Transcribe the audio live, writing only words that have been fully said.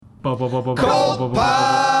Cult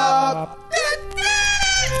Pop!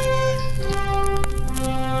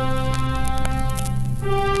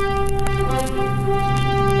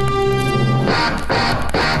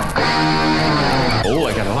 Oh,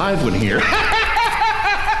 I got a live one here.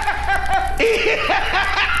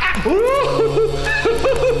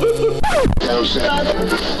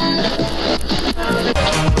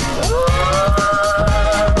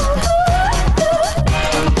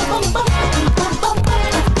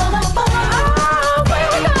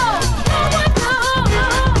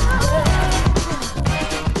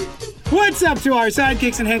 What's up to our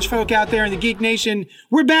sidekicks and henchfolk out there in the Geek Nation?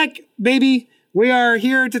 We're back, baby. We are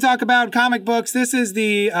here to talk about comic books. This is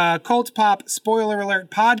the Cult Pop Spoiler Alert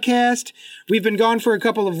podcast. We've been gone for a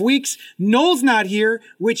couple of weeks. Noel's not here,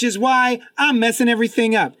 which is why I'm messing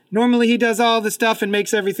everything up. Normally he does all the stuff and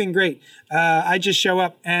makes everything great. I just show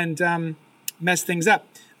up and mess things up.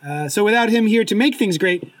 So without him here to make things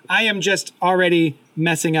great, I am just already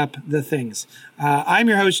messing up the things. I'm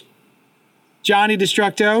your host, Johnny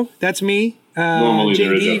Destructo. That's me. Normally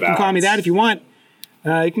there is a JD, you can call me that if you want.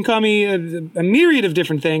 You can call me a myriad of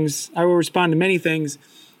different things. I will respond to many things.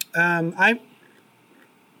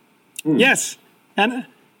 Yes. And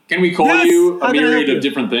can we call you a myriad of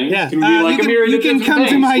different things? Yeah. Can we be like a myriad of different things? You can come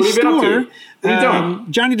to my store. What are you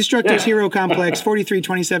doing? Johnny Destructo's Hero Complex,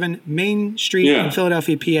 4327 Main Street in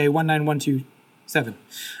Philadelphia, PA, 19127.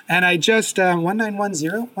 And I just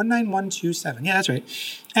 19127. Yeah, that's right.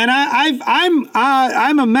 And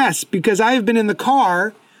I'm a mess because I've been in the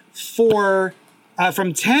car for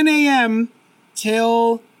from 10 a.m.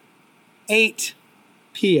 till 8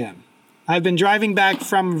 p.m. I've been driving back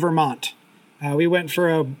from Vermont. We went for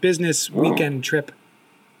a business weekend trip.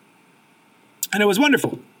 And it was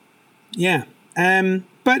wonderful. Yeah.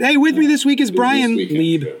 But hey, with me this week is Brian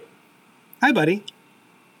Lieb. Hi, buddy.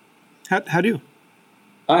 How do?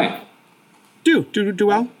 Hi. Do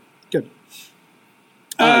well? Good.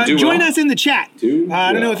 Join us in the chat.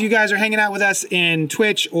 I don't know if you guys are hanging out with us in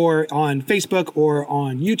Twitch or on Facebook or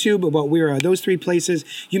on YouTube, but we're those three places.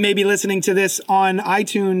 You may be listening to this on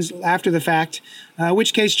iTunes after the fact,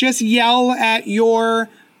 which case just yell at your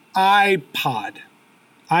iPod.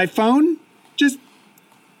 iPhone,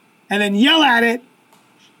 and then yell at it.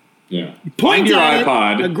 Yeah. Point Find your at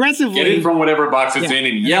iPod, it aggressively. get it from whatever box it's in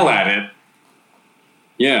and yell at it.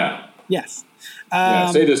 Yeah. Yes.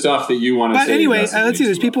 Say the stuff that you want to say. But anyway, let's see.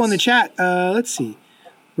 There's people in the chat. Let's see.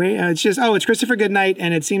 Wait, it's Christopher Goodnight,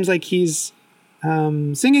 and it seems like he's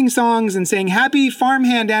singing songs and saying "Happy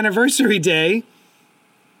Farmhand Anniversary Day."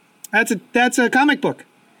 That's a comic book.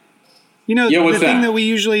 You know, the thing that we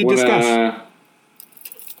usually discuss.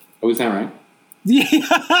 Oh, is that right? Yeah,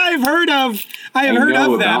 I have heard of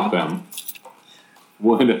them.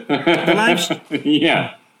 What?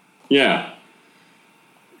 Yeah.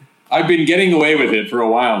 I've been getting away with it for a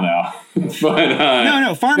while now.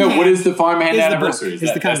 But Farmhand. What is the Farmhand Anniversary?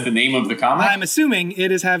 That's the name of the comic? I'm assuming it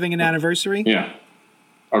is having an anniversary. Yeah.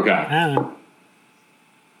 Okay. I don't know.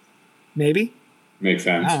 Maybe. Makes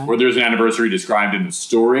sense. Or there's an anniversary described in the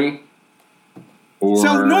story.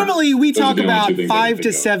 So normally we talk about 5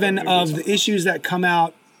 to 7 of the issues that come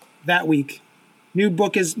out that week. New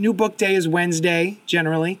book day is Wednesday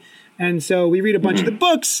generally, and so we read a bunch of the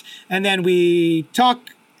books, and then we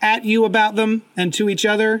talk at you about them and to each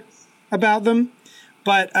other about them.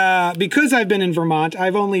 But because I've been in Vermont,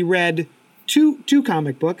 I've only read two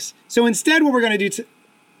comic books. So instead, what we're going to do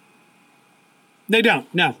they don't.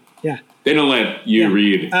 No. Yeah. They don't let you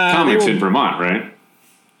read comics in Vermont, right?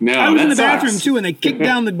 No, I was in the bathroom too, and they kicked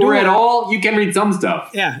down the door. Or at all, you can read some stuff.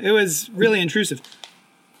 Yeah, it was really intrusive.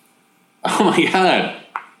 Oh my god!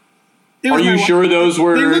 Are you sure those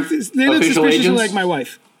were they looked suspiciously agents? like my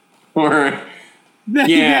wife? Or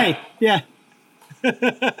yeah.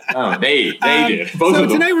 Oh, they did. Both so of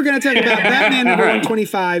them. Tonight we're going to talk about Batman number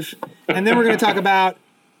 125, and then we're going to talk about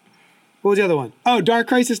what was the other one? Oh, Dark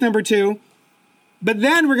Crisis number 2. But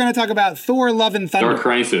then we're going to talk about Thor: Love and Thunder. Dark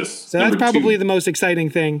Crisis. So that's probably the most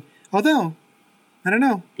exciting thing. Although, I don't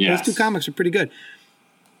know. Yes. Those two comics are pretty good.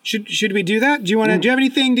 Should we do that? Do you have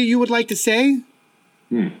anything that you would like to say?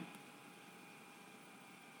 Nothing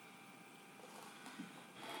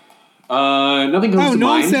comes to mind.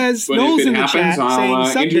 Noel's but in if it the happens, chat I'll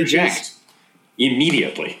saying interject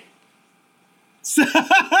immediately.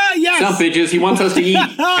 Yes. Sup, bitches? He wants us to eat.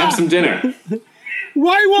 Have some dinner.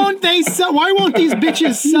 Why won't they? Why won't these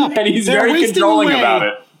bitches sup? And he's very controlling about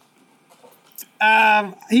it.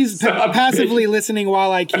 He's passively listening while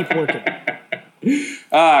I keep working.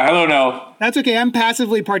 Hello, no. That's okay. I'm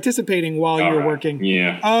passively participating while you're working.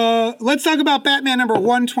 Yeah. Let's talk about Batman number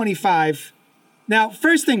 125. Now,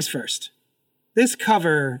 first things first. this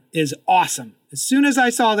cover is awesome. As soon as I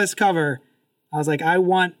saw this cover, I was like, I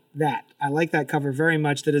want that. I like that cover very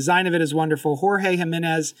much. The design of it is wonderful. Jorge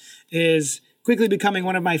Jimenez is quickly becoming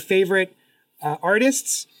one of my favorite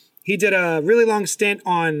artists. He did a really long stint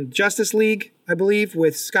on Justice League, I believe,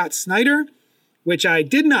 with Scott Snyder, which I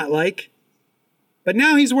did not like. But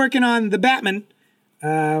now he's working on The Batman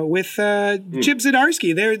with Chip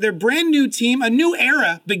Zdarsky. They're brand new team. A new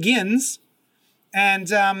era begins.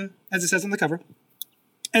 And as it says on the cover.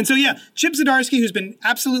 And so, yeah, Chip Zdarsky, who's been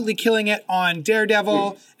absolutely killing it on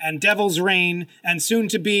Daredevil and Devil's Reign and soon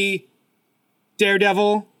to be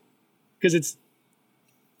Daredevil, because it's...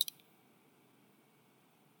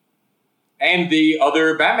 And the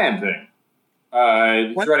other Batman thing.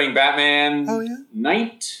 Threading Batman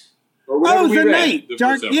Night? Or oh, the Night.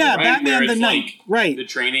 Dark, yeah, right? Batman the Night. Like right. The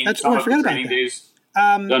training. That's I forgot about that. Days.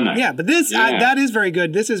 Yeah, but this, that is very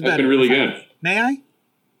good. This is better. That's been really good. May I?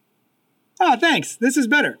 Oh, thanks. This is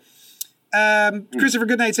better. Christopher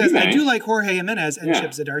Goodnight says, I do like Jorge Jimenez and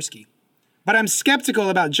Chip Zdarsky, but I'm skeptical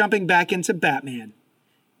about jumping back into Batman.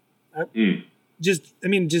 Just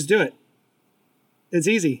do it. It's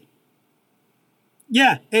easy.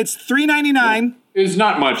 Yeah, it's $3.99. It's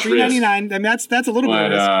not much $3.99. I mean, that's a little bit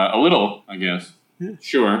of risk. A little, I guess. Yeah.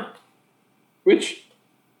 Sure. Which,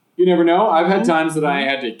 you never know. I've had times that I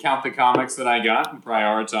had to count the comics that I got and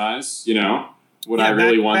prioritize, what I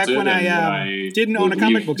really wanted. Back when I didn't own a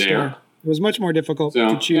comic book store, it was much more difficult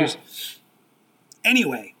to choose. Yeah.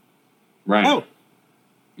 Anyway. Right. Oh.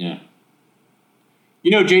 Yeah.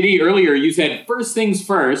 JD, earlier you said, first things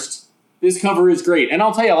first, this cover is great. And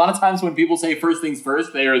I'll tell you, a lot of times when people say first things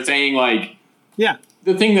first, they are saying,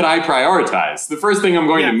 the thing that I prioritize. The first thing I'm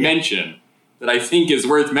going to mention that I think is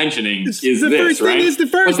worth mentioning is this, right? The first thing is the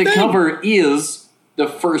first thing. But the cover is the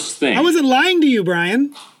first thing. I wasn't lying to you,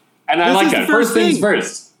 Brian. And I like that. First things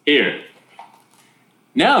first. Here.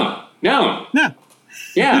 No. No.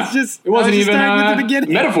 Yeah. It wasn't even a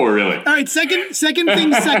metaphor, really. All right, second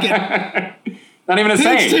thing second. Not even a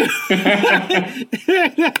saying.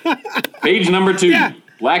 Page number 2. Yeah.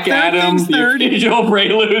 Black Adam, the Visual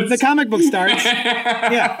Preludes. The comic book starts.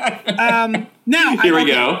 Yeah. Now, here we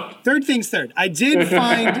go. Third things third. I did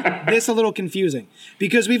find this a little confusing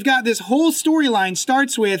because we've got this whole storyline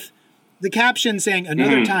starts with the caption saying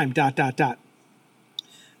another time, ...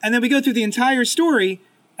 And then we go through the entire story,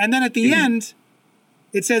 and then at the end,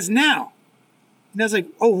 it says now. And I was like,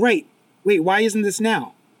 oh, right. Wait, why isn't this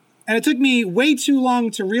now? And it took me way too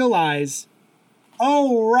long to realize,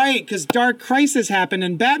 oh, right, because Dark Crisis happened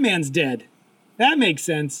and Batman's dead. That makes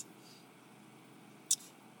sense.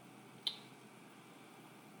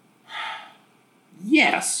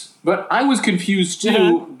 Yes, but I was confused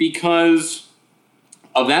too because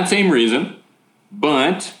of that same reason,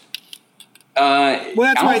 but well,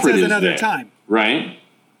 that's why it says another time. Right?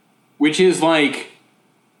 Which is like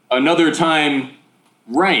another time,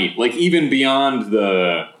 right, like even beyond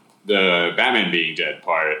the Batman being dead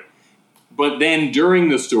part. But then during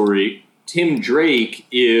the story, Tim Drake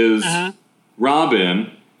is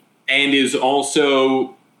Robin and is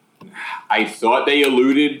also, I thought they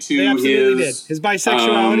alluded to his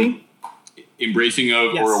bisexuality. Embracing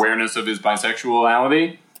of or awareness of his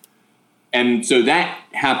bisexuality. And so that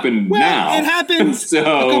happened now. It happened a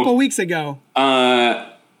couple weeks ago.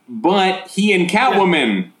 But he and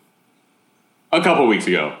Catwoman a couple weeks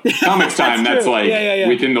ago. Comics time, that's like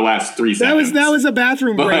within the last 3 seconds. That was a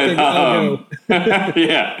bathroom break ago.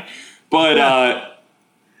 Yeah. But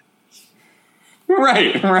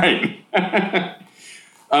right.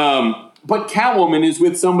 But Catwoman is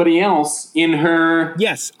with somebody else in her.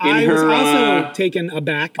 Yes, I was also taken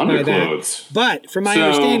aback by that. But from my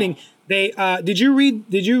understanding, they did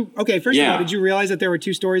you okay, first of all, did you realize that there were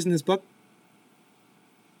 2 stories in this book?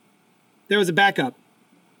 There was a backup.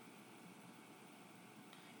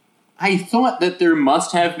 I thought that there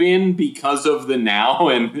must have been because of the now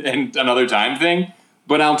and another time thing,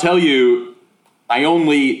 but I'll tell you,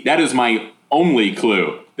 that is my only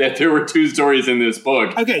clue that there were 2 stories in this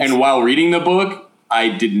book. Okay. And while reading the book, I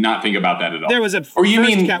did not think about that at all. There was or you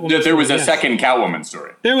mean that there was a second Catwoman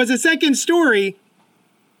story? There was a second story,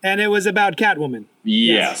 and it was about Catwoman.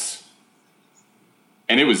 Yes.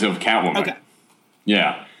 And it was of Catwoman. Okay.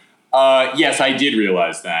 Yeah. Yes, I did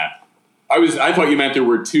realize that. I thought you meant there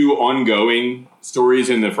were 2 ongoing stories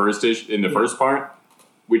in the first part,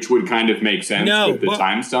 which would kind of make sense with the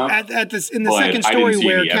time stuff. In the second story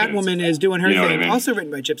where Catwoman is doing her thing, I mean? Also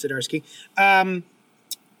written by Chip Zdarsky,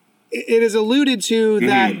 it is alluded to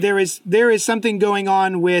that there is something going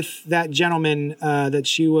on with that gentleman that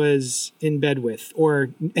she was in bed with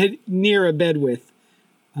or near a bed with.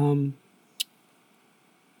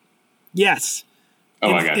 Yes.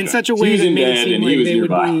 Oh, I got in such a way that made it seem like they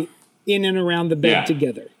nearby. would be in and around the bed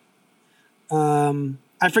together.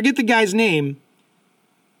 I forget the guy's name.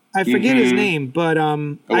 I forget his name, but I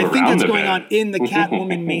think that's going on in the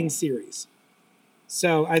Catwoman main series.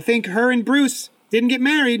 So I think her and Bruce didn't get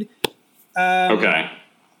married. Okay.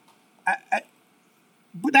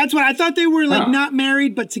 But that's what I thought. They were like not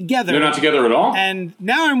married, but together. They're not together at all? And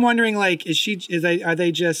now I'm wondering, like, are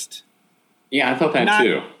they just Yeah, I thought that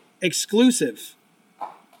too. Exclusive?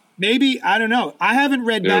 Maybe, I don't know. I haven't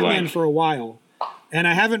read They're Batman like- for a while. And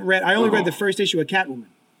I only read the first issue of Catwoman,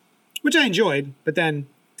 which I enjoyed, but then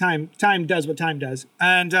time does what time does.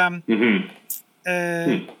 And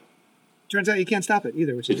turns out you can't stop it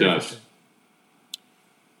either, which is interesting.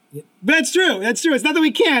 Yeah. But that's true. That's true. It's not that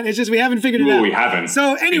we can't. It's just we haven't figured it out. We haven't.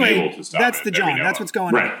 So anyway, been able to stop that's it the that we John. know That's of. what's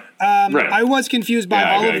going Right. on. Right. I was confused by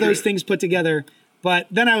Yeah, all I of those agree. things put together, but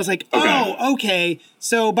then I was like, Okay. oh, okay.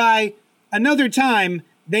 So by another time,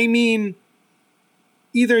 they mean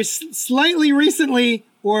either slightly recently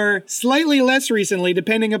or slightly less recently,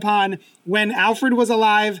 depending upon when Alfred was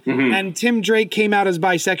alive and Tim Drake came out as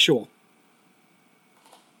bisexual.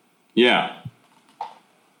 Yeah.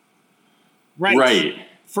 Right.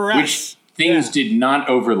 For us. Which things did not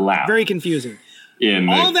overlap. Very confusing. In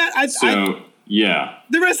All that, yeah.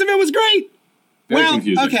 the rest of it was great. Very well,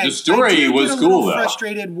 confusing. okay. The story I do was get a cool, little though.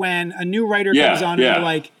 frustrated when a new writer Yeah, comes on and yeah. they're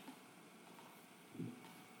like,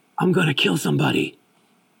 I'm gonna kill somebody.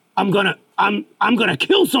 I'm gonna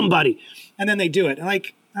kill somebody. And then they do it.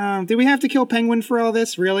 Like, did we have to kill Penguin for all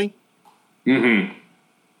this? Really? Mm-hmm.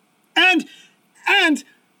 And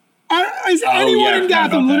is anyone in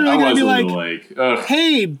Gotham literally going to be like,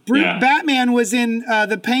 hey, Batman was in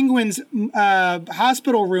the Penguin's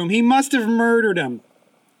hospital room. He must have murdered him.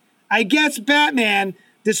 I guess Batman,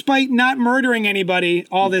 despite not murdering anybody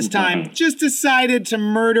all this time, just decided to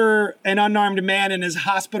murder an unarmed man in his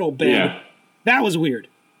hospital bed. Yeah. That was weird.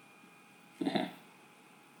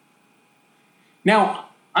 Now,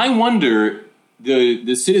 I wonder,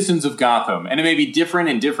 the citizens of Gotham, and it may be different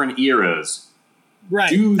in different eras, Right.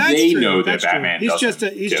 do That's they true. know that That's Batman true.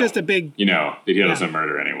 doesn't He's kill? just a big... that he doesn't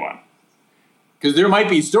murder anyone? Because there might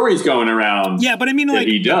be stories going around Yeah, but I mean, that like,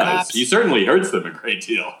 he the does. cops. He certainly hurts them a great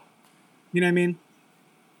deal. You know what I mean?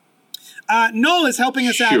 Noel is helping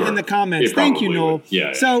us out Sure. in the comments. It Thank you, probably Noel. would.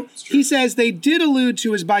 Yeah, so it's true. he says they did allude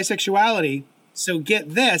to his bisexuality. So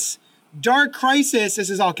get this. Dark Crisis, this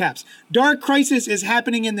is all caps. Dark Crisis is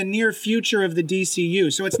happening in the near future of the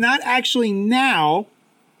DCU. So it's not actually now,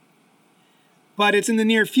 but it's in the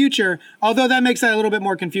near future. Although that makes that a little bit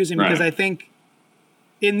more confusing because Right. I think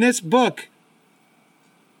in this book,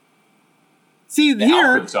 see, The here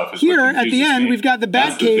Alfred stuff is what at the confuses end, me. we've got the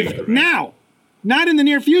That's the thing Batcave for me. now, not in the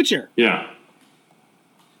near future. Yeah.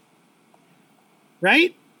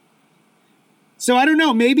 Right? So I don't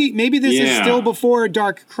know. Maybe this is Yeah. still before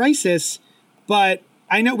Dark Crisis, but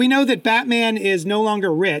we know that Batman is no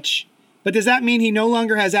longer rich. But does that mean he no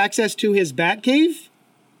longer has access to his Batcave?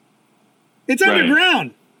 It's Right.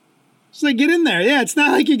 underground. Just like get in there. Yeah, it's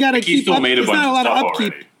not like you got to He keep still up. made a It's bunch not a of lot of stuff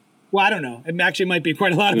upkeep. already. Well, I don't know. It actually might be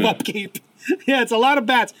quite a lot of upkeep. Yeah, it's a lot of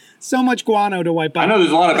bats. So much guano to wipe out. I know there's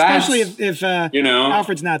a lot of bats. Especially if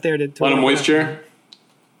Alfred's not there to A lot of wipe it out. moisture.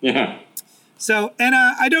 Yeah. So, and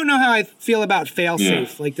I don't know how I feel about Failsafe,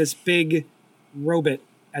 Yeah. like this big robot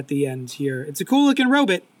at the end here. It's a cool looking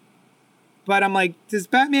robot, but I'm like, does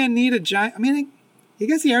Batman need a giant? I mean, I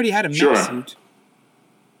guess he already had a mech Sure. suit.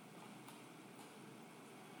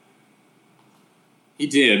 He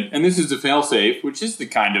did, and this is the failsafe, which is the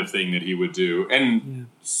kind of thing that he would do, and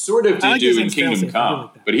sort of I did like his do in name's Kingdom Failsafe. I do Come,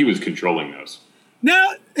 like that. but he was controlling those.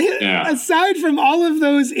 Now, Yeah. aside from all of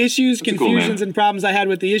those issues, That's a cool confusions, name. and problems I had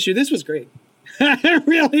with the issue, this was great. I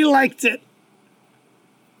really liked it.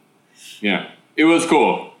 Yeah, it was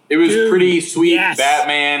cool. It was Dude, pretty sweet yes.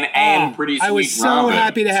 Batman and Oh, pretty sweet I was so Robin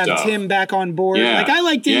happy to have stuff. Tim back on board. Yeah. Like, I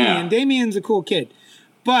like Damian. Yeah. Damian's a cool kid.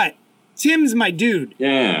 But Tim's my dude.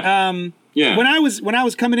 Yeah. Yeah. When I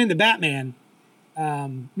was coming into Batman,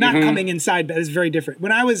 not coming inside, but it's very different.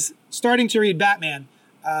 When I was starting to read Batman,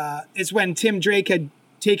 it's when Tim Drake had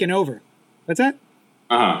taken over. What's that?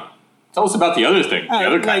 Uh-huh. Tell us about the other thing. The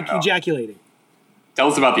other kind. Like though. ejaculating. Tell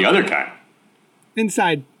us about the other kind.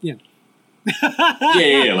 Inside, yeah.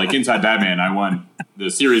 Yeah. Like Inside Batman, I won the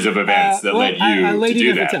series of events that led you I laid to do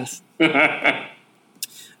you that. for test.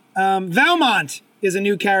 Valmont is a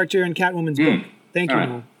new character in Catwoman's book. Thank you, All right.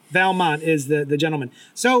 Noel. Valmont is the gentleman.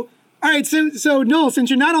 So, all right, so Noel, since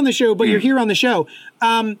you're not on the show, but you're here on the show,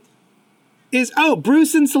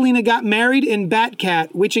 Bruce and Selina got married in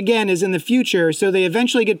Batcat, which again is in the future, so they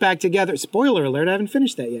eventually get back together. Spoiler alert, I haven't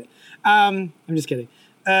finished that yet. I'm just kidding.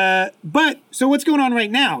 But so what's going on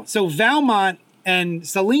right now? So Valmont and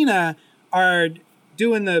Selena are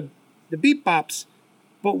doing the beep bops,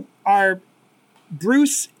 but are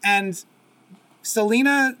Bruce and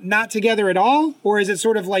Selena not together at all? Or is it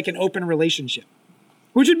sort of like an open relationship?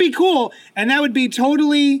 Which would be cool, and that would be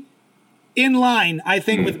totally in line, I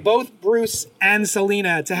think, with both Bruce and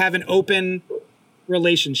Selena to have an open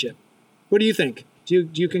relationship. What do you think? Do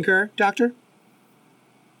you concur, Doctor?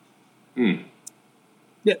 Yeah.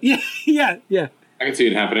 I can see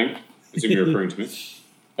it happening. I assume you're referring to me.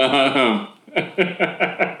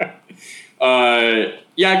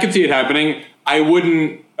 Yeah, I could see it happening. I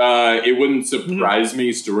wouldn't. It wouldn't surprise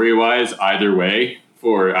me story-wise either way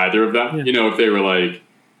for either of them. Yeah. If they were like,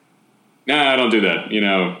 "Nah, don't do that."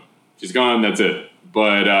 She's gone. That's it.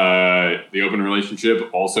 But the open relationship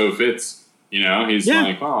also fits. He's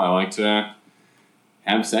like, "Well, I like to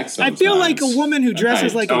have sex sometimes." I feel like a woman who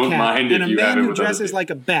dresses like a don't cat mind and if a you have man it who with other dresses people. like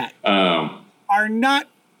a bat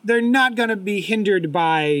They're not going to be hindered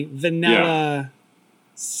by vanilla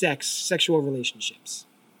sexual relationships.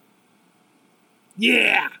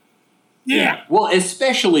 Yeah. Well,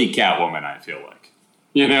 especially Catwoman, I feel like.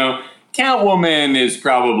 Catwoman is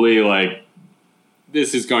probably like,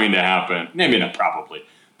 this is going to happen. Maybe not probably,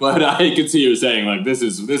 but I could see her saying like, this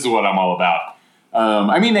is what I'm all about.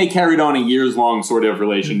 They carried on a years-long sort of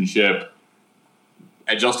relationship,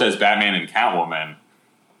 just as Batman and Catwoman.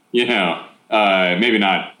 Maybe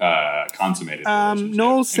not consummated.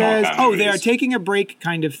 Noel says, they are movies. taking a break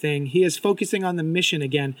kind of thing. He is focusing on the mission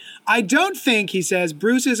again. I don't think, he says,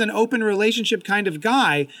 Bruce is an open relationship kind of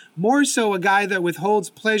guy, more so a guy that withholds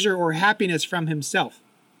pleasure or happiness from himself.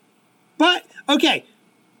 But, okay.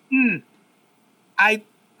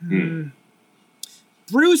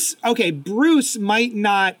 Bruce might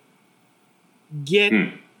not get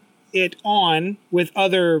it on with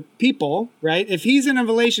other people, right? If he's in a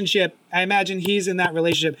relationship, I imagine he's in that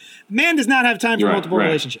relationship. Man does not have time for multiple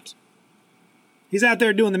relationships. He's out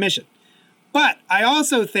there doing the mission. But I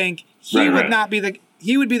also think he would not be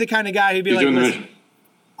he would be the kind of guy who'd be like, listen,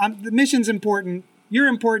 the mission's important. You're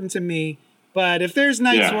important to me. But if there's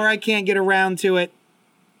nights where I can't get around to it,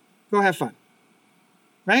 go have fun.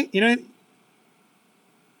 Right?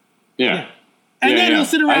 Yeah. And then he'll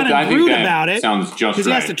sit around and brood about it. Sounds just right. Because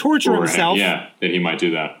he has to torture himself. Yeah, that he might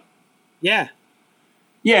do that. Yeah.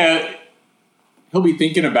 Yeah. He'll be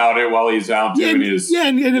thinking about it while he's out doing his...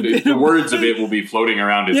 the words of it will be floating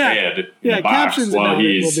around his head in a box while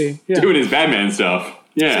he's doing his Batman stuff.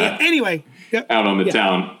 Yeah. So, anyway. Out on the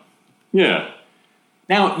town. Yeah.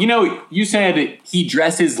 Now, you said he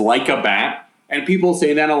dresses like a bat, and people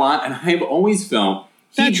say that a lot, and I've always felt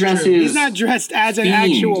he dresses... True. He's not dressed as an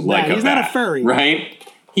actual bat. He's not a furry. Right?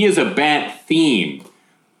 He is a bat theme.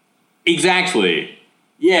 Exactly.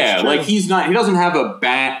 Yeah, like he doesn't have a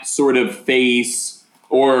bat sort of face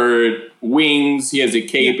or wings. He has a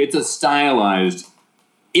cape. Yeah. It's a stylized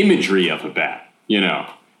imagery of a bat,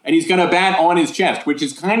 And he's got a bat on his chest, which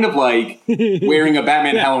is kind of like wearing a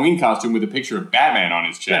Batman Halloween costume with a picture of Batman on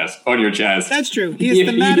his chest, on your chest. That's true. He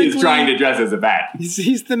is trying to dress as a bat.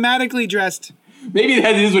 He's thematically dressed. Maybe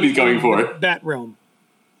that is what he's going for. Bat realm.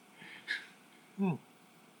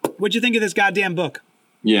 What'd you think of this goddamn book?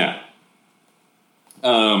 Yeah.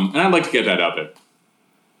 And I'd like to get that out there.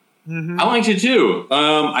 I liked it too.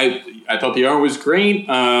 I thought the art was great.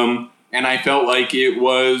 And I felt like it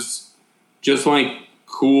was just like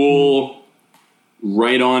cool,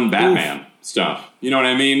 right on Batman stuff. You know what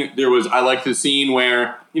I mean? I like the scene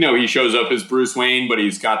where, he shows up as Bruce Wayne, but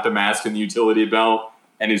he's got the mask and the utility belt.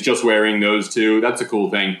 And he's just wearing those two. That's a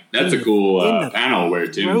cool thing. That's a cool panel where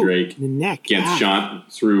Tim Drake gets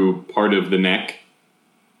shot through part of the neck.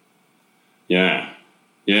 Yeah.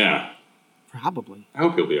 Yeah. Probably. I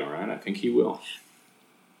hope he'll be all right. I think he will.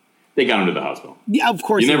 They got him to the hospital. Yeah, of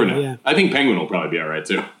course. You never know. Yeah. I think Penguin will probably be all right,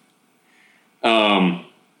 too.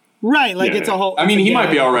 Right. Like it's a whole... he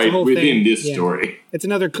might be all right within this story. It's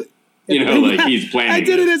another... he's planning. I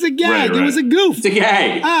did it as a gag. Right. It was a goof. It's a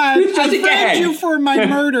gag. I framed you for my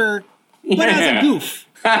murder, but as a goof.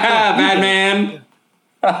 Batman.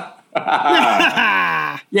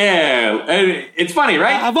 Yeah. It's funny,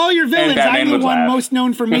 right? Of all your villains, I'm the one most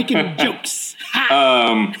known for making jokes.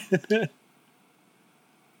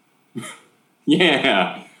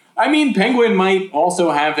 Yeah. Penguin might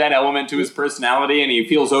also have that element to his personality, and he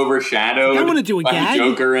feels overshadowed I want to do a by gag. the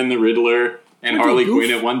Joker and the Riddler. And Harley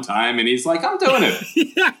Quinn at one time, and he's like, I'm doing it.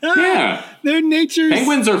 Yeah. They're nature's...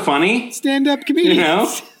 Penguins are funny. Stand-up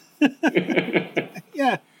comedians.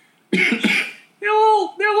 Yeah. They're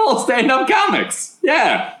little stand-up comics.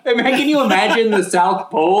 Yeah. Can you imagine the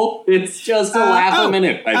South Pole? It's just a laugh a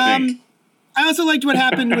minute, I think. I also liked what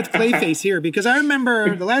happened with Clayface here, because I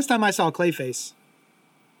remember the last time I saw Clayface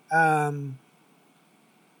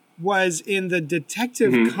was in the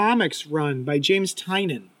Detective Comics run by James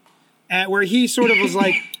Tynion, where he sort of was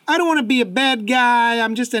like, I don't want to be a bad guy.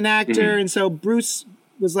 I'm just an actor. And so Bruce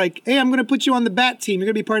was like, hey, I'm going to put you on the Bat team. You're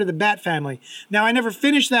going to be part of the Bat family. Now, I never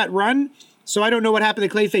finished that run, so I don't know what happened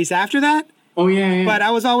to Clayface after that. Oh, yeah. But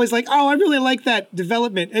I was always like, oh, I really like that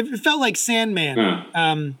development. It felt like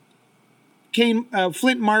Sandman.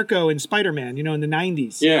 Flint Marko in Spider-Man, in the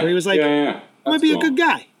 90s. Yeah. Where he was like, I'm going to be a good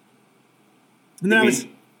guy. And then I was...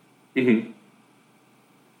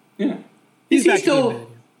 Yeah. He's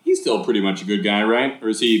still pretty much a good guy, right? Or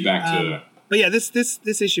is he back to... But yeah, this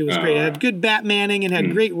issue was great. It had good Batmaning and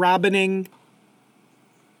had great Robining.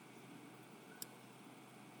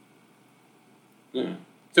 Yeah.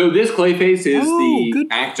 So this Clayface is the good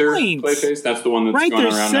actor point. Clayface? That's the one that's right, going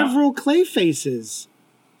around there's several Clayfaces.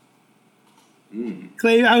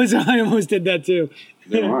 Clay, I almost did that too.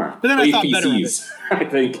 There are. But then I thought better of it. I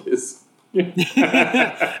think is...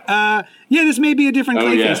 yeah, this may be a different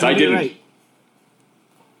Clayface. Yes, I didn't. Right.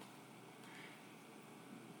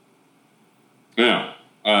 Yeah.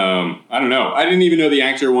 I don't know. I didn't even know the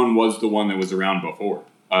actor one was the one that was around before.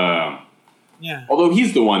 Yeah. Although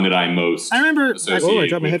he's the one that I most associate I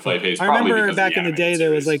dropped my with headphone. Clayface. I remember back in the day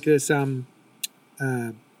there was like this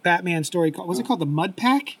Batman story called, was it called The Mud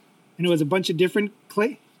Pack? And it was a bunch of different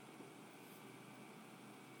clay.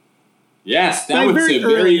 Yes, that was a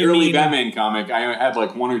very early Batman comic. I had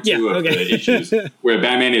like one or two of the issues where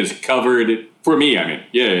Batman is covered. For me, I mean,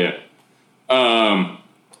 yeah.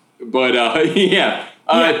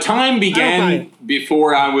 Time began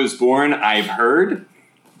before I was born. I've heard,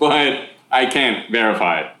 but I can't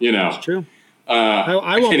verify it. It's true.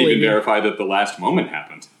 I can't even verify that the last moment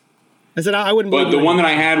happened. I said I wouldn't. But the one that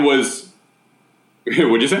I had was.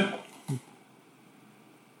 What'd you say?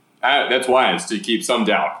 That's wise to keep some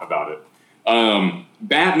doubt about it.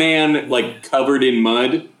 Batman like covered in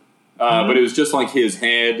mud, but it was just like his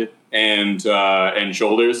head and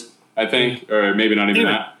shoulders, I think, or maybe not even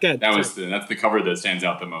that. That's the cover that stands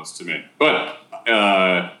out the most to me. But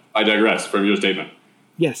I digress from your statement.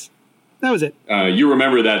 Yes, that was it. You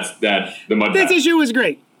remember that the mud. This issue was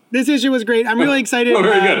great. I'm really excited.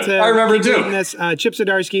 Very good. I remember too. This. Chip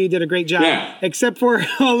Zdarsky did a great job, except for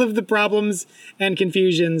all of the problems and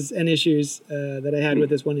confusions and issues that I had with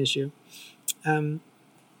this one issue.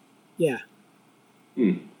 Yeah,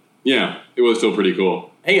 it was still pretty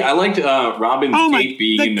cool. Hey, I liked Robin's cape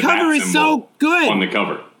being in the cover bat is so good on the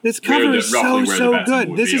cover. This cover is so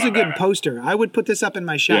good. This is a good poster. I would put this up in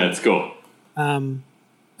my shop. Yeah, it's cool.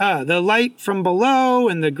 The light from below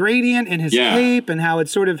and the gradient in his cape and how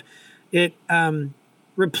it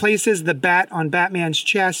replaces the bat on Batman's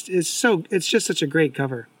chest it's just such a great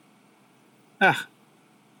cover. Oh,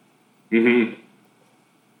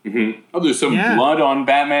 there's some blood on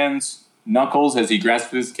Batman's knuckles as he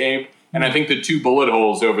grasps his cape. And I think the 2 bullet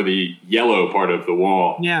holes over the yellow part of the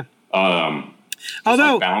wall. Yeah.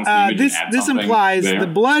 Although this implies the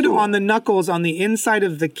blood on the knuckles on the inside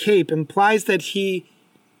of the cape implies that he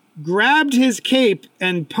grabbed his cape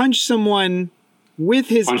and punched someone with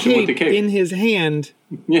his cape in his hand.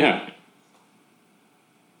 Yeah.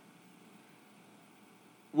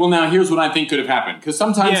 Well, now here's what I think could have happened. Because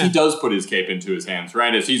sometimes he does put his cape into his hands,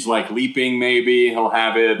 right? As he's like leaping, maybe he'll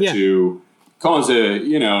have it to cause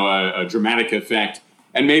a dramatic effect.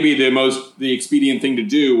 And maybe the expedient thing to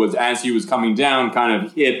do was as he was coming down, kind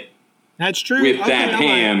of hit. That's true. With that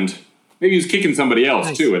hand. Maybe he was kicking somebody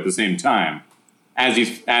else too at the same time as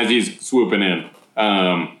he's swooping in.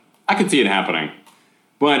 I could see it happening.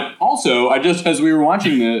 But also, as we were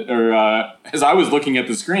watching as I was looking at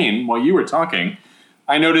the screen while you were talking,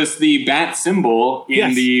 I noticed the bat symbol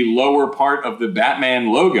in the lower part of the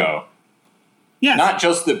Batman logo. Yes. Not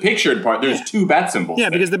just the pictured part. There's 2 bat symbols. Yeah,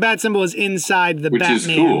 because the bat symbol is inside the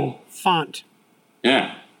Batman font.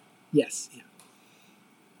 Yeah. Yes. Yeah.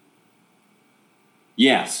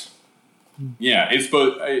 Yes. Yeah,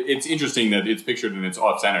 it's interesting that it's pictured and it's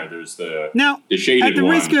off center. There's the shaded at the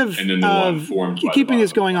one, risk of and then the one formed by keeping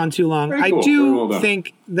this going on too long. Very I cool. do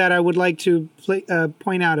think that I would like to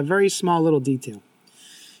point out a very small little detail.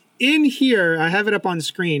 In here, I have it up on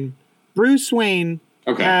screen. Bruce Wayne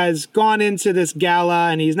has gone into this gala,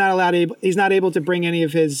 and he's not able to bring any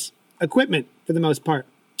of his equipment for the most part.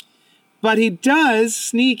 But he does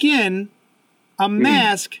sneak in a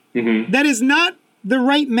mask that is not the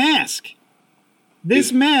right mask.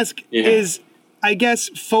 This mask is, I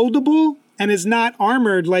guess, foldable and is not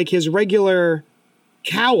armored like his regular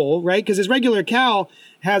cowl, right? Because his regular cowl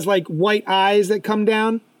has like white eyes that come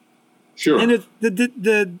down. Sure. And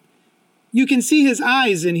you can see his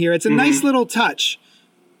eyes in here. It's a nice little touch.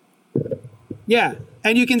 Yeah.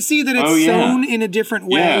 And you can see that it's sewn in a different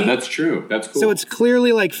way. Yeah, that's true. That's cool. So it's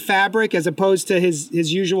clearly like fabric as opposed to his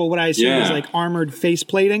usual, what I assume is like armored face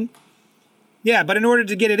plating. Yeah, but in order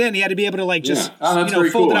to get it in, he had to be able to like just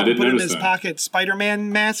fold it up and put it in his pocket,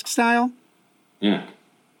 Spider-Man mask style. Yeah.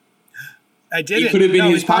 I did it. It could have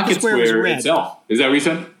been his pocket square itself. Is that what you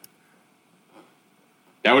said?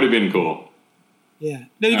 That would have been cool. Yeah.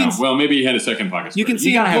 No, you can. Well, maybe he had a second pocket square. You can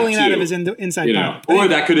see him pulling out of his inside pocket. Or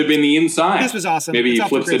that could have been the inside. This was awesome. Maybe it's he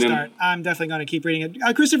flips it in. Start. I'm definitely going to keep reading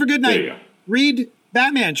it. Christopher Goodnight. There you go. Read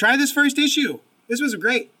Batman. Try this first issue. This was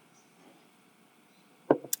great.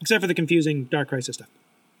 Except for the confusing Dark Crisis stuff.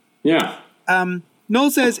 Yeah.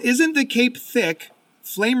 Noel says, isn't the cape thick,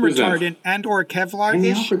 flame retardant, and or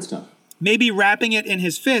Kevlar-ish? Stuff. Maybe wrapping it in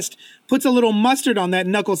his fist puts a little mustard on that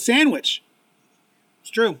knuckle sandwich.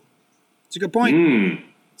 It's true. It's a good point.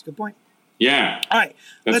 It's a good point. Yeah. All right.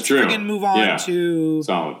 Let's friggin' move on to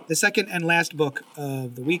Solid. the second and last book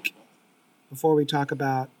of the week before we talk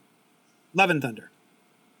about Love and Thunder.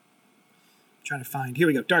 I'm trying to find. Here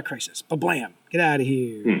we go. Dark Crisis. Ba-blam. Get out of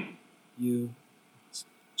here. You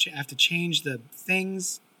have to change the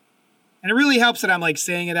things. And it really helps that I'm like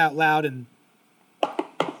saying it out loud and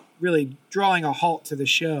really drawing a halt to the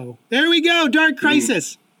show. There we go. Dark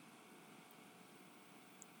Crisis.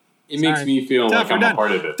 It makes me feel like I'm a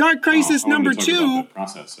part of it. Dark Crisis number 2.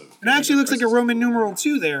 It actually looks like a Roman numeral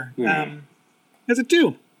 2 there. There's a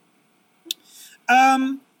 2.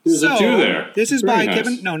 There's a 2 there. This is by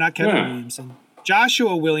Kevin Williamson,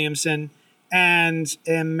 Joshua Williamson, and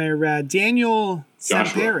Daniel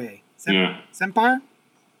Sempere. Sempar?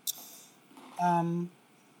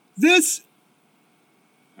 Does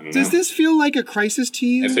this feel like a Crisis to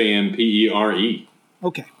you? Sampere.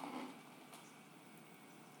 Okay.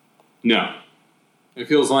 No. It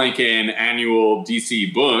feels like an annual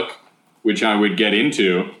DC book, which I would get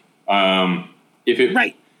into. If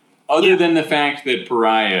it other than the fact that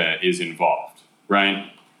Pariah is involved,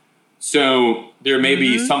 right? So there may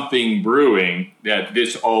be something brewing that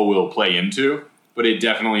this all will play into, but it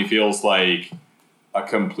definitely feels like a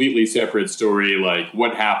completely separate story, like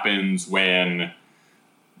what happens when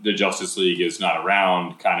the Justice League is not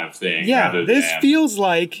around kind of thing. Yeah, this feels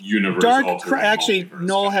like actually,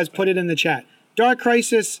 Noel has put it in the chat. Dark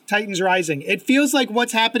Crisis, Titans Rising. It feels like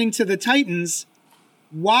what's happening to the Titans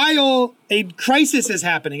while a crisis is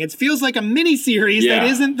happening. It feels like a mini-series that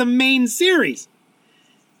isn't the main series.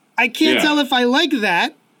 I can't tell if I like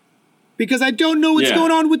that because I don't know what's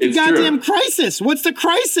going on with the goddamn crisis. What's the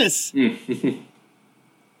crisis?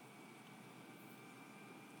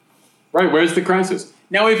 Right, where's the crisis?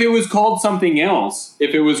 Now, if it was called something else,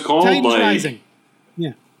 if it was called Titans Rising.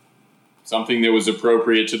 Something that was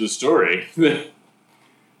appropriate to the story, or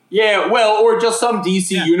just some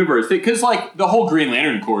DC universe, because like the whole Green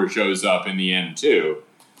Lantern Corps shows up in the end too.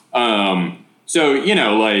 So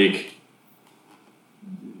like.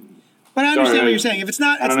 But I understand what you're saying. If it's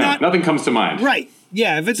not, nothing comes to mind. Right?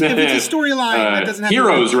 Yeah. If it's a storyline that doesn't have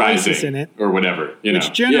Heroes Rising in it, or whatever,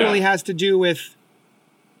 which generally has to do with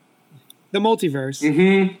the multiverse.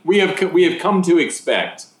 We have come to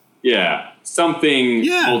expect, something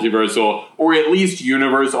multiversal or at least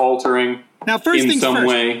universe altering. Now, first in things some first.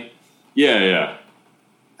 way. Yeah.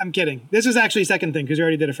 I'm kidding. This is actually second thing because you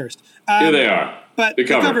already did it first. Here they are. But the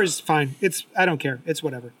cover's fine. I don't care. It's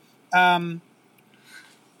whatever. That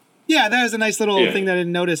was a nice little thing that I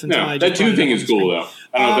didn't notice until I just. That 2 thing is cool though.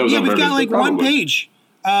 I don't know if that was on we've got like one page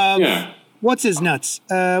of what's his nuts?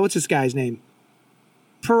 What's this guy's name?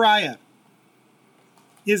 Pariah.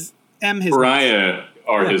 His nuts. Pariah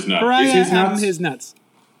are his nuts. Pariah is his nuts? his nuts.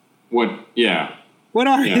 What? Yeah. What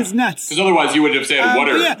are his nuts? Because otherwise you would have said, what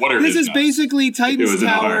are this his nuts? This is basically Titan's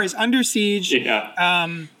Tower is under siege.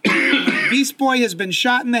 Beast Boy has been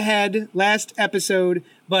shot in the head last episode,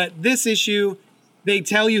 but this issue, they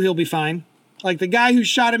tell you he'll be fine. Like the guy who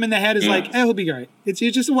shot him in the head is like, he'll be great. It's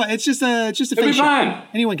just a face shot.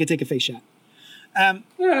 Anyone can take a face shot.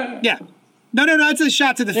 No, it's a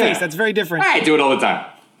shot to the face. That's very different. I do it all the time.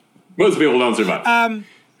 Most people don't survive.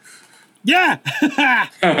 This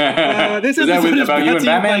is episode is about you and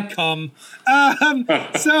Batman?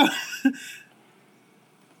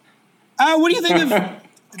 What do you think of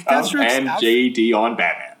Deathstroke's and JD on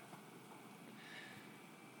Batman?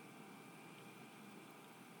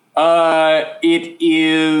 It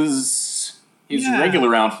is his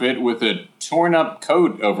regular outfit with a torn up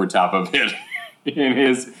coat over top of it.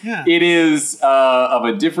 It is of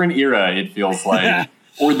a different era, it feels like.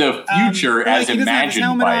 Or the future as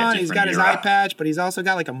imagined by a different He's got his eye patch, but he's also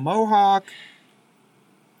got like a mohawk.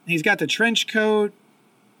 He's got the trench coat.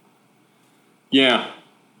 Yeah.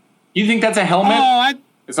 You think that's a helmet? Oh,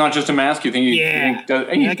 it's not just a mask? You think?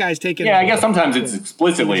 That guy's taking. Yeah, I guess sometimes it's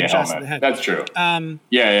explicitly a helmet. That's true.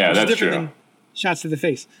 That's true. Shots to the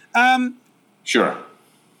face. Sure.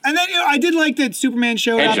 And then I did like that Superman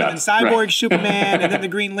showed up, and Cyborg Superman, and then the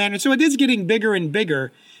Green Lantern. So it is getting bigger and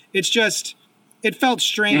bigger. It's just, it felt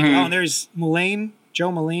strange. Oh, and there's Mullane,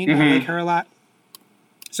 Jo Mullane. I like her a lot.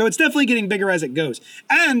 So it's definitely getting bigger as it goes.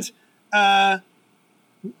 And, oh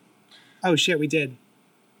shit, we did.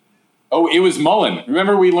 Oh, it was Mullen.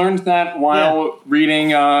 Remember we learned that while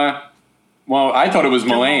reading, I thought it was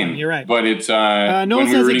Mullane. You're right. But it's, Noel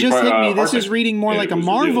says it just hit me. This is reading more like a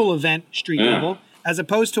Marvel event street level, as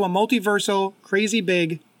opposed to a multiversal, crazy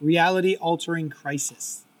big, reality-altering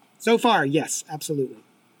crisis. So far, yes, absolutely.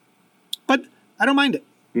 But I don't mind it.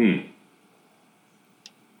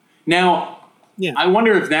 Now, I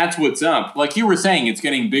wonder if that's what's up. Like you were saying, it's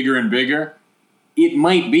getting bigger and bigger. It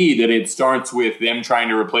might be that it starts with them trying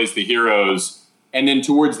to replace the heroes, and then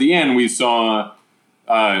towards the end we saw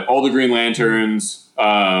all the Green Lanterns,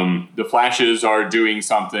 the Flashes are doing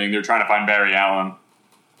something. They're trying to find Barry Allen.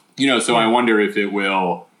 So I wonder if it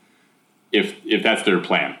will, if that's their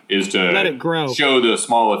plan, is to let it grow, show the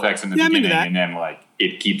small effects in the beginning, and then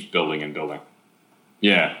it keeps building and building.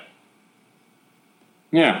 Yeah.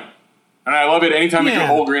 And I love it anytime the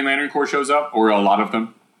whole Green Lantern Corps shows up, or a lot of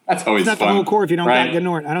them. That's always fun. It's not the whole Corps if you don't get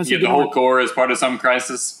Gnort. I don't see the whole Corps as part of some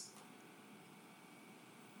crisis.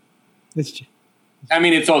 I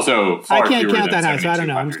mean, it's also far I can't fewer count than that high, so I don't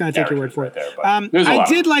know. I'm just going to take your word for it. I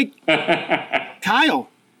did like Kyle.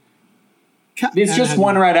 It's just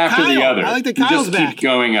one right after the other. I like that Kyle's just back. Keep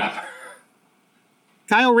going up.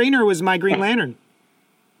 Kyle Rayner was my Green Lantern.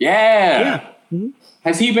 Yeah.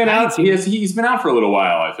 Has he been out? He's been out for a little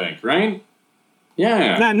while, I think, right?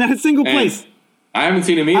 Yeah. Not a single place. I haven't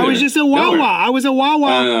seen him either. I was just a Wawa. I was a Wawa.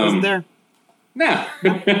 I wasn't there. No.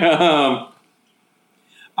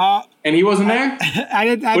 And he wasn't there?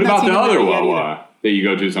 What about the other Wawa that you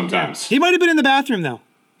go to sometimes? He might have been in the bathroom, though.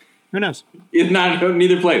 Who knows? It's not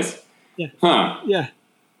neither place. Yeah. Huh. Yeah.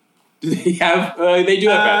 Do they have? They do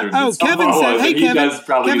have bathrooms. Kevin says, "Hey, Kevin."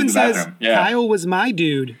 Kevin says, "Kyle was my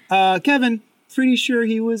dude." Kevin, pretty sure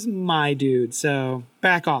he was my dude. So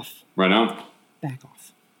back off. Right on. Back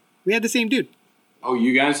off. We had the same dude. Oh,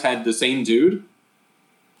 you guys had the same dude?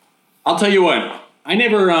 I'll tell you what. I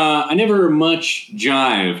never much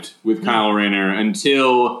jived with Kyle Rayner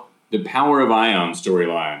until the Power of Ion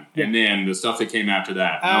storyline, and then the stuff that came after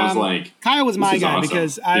that. And I was like, Kyle was my guy, awesome.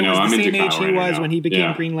 Because I was the same age he was when he became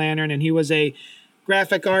Yeah. Green Lantern, and he was a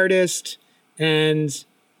graphic artist, and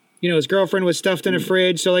his girlfriend was stuffed in a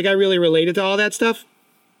fridge. So I really related to all that stuff.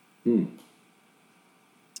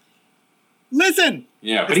 Listen,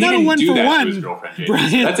 yeah, but it's he not didn't a one do for that one, to his girlfriend.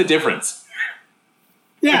 Brian. That's a difference.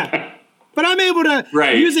 Yeah. But I'm able to,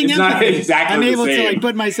 using it's not empathy, exactly I'm the able same. to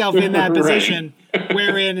put myself in that position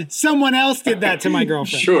wherein someone else did that to my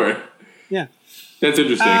girlfriend. Sure. Yeah. That's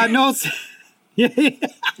interesting. Noel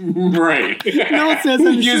Right. Noel says,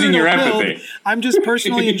 I'm using your empathy. I'm just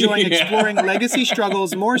personally enjoying exploring legacy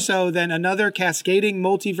struggles more so than another cascading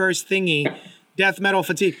multiverse thingy, death metal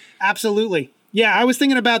fatigue. Absolutely. Yeah, I was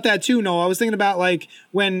thinking about that too, Noel. I was thinking about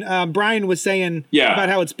when Brian was saying about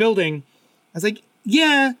how it's building. I was like,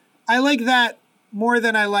 yeah, I like that more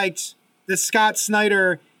than I liked the Scott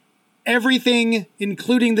Snyder, everything,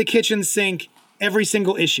 including the kitchen sink, every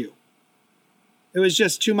single issue. It was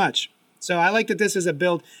just too much. So I like that this is a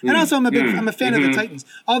build. And also I'm a fan of the Titans.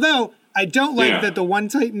 Although I don't like that the one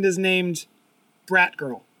Titan is named Brat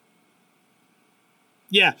Girl.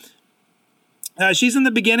 Yeah. She's in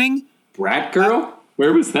the beginning. Brat Girl?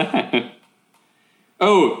 Where was that?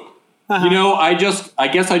 Oh, I guess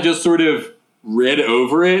I just sort of read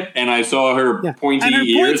over it, and I saw her pointy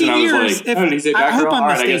ears, and I was like, did he say Batgirl? I hope I'm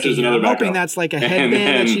mistaken. I guess there's another I'm hoping Batgirl. that's like a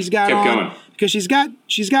headband that she's got on. Going. Because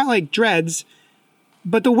she's got like dreads,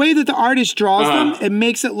 but the way that the artist draws them, it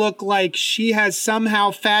makes it look like she has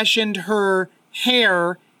somehow fashioned her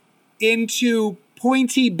hair into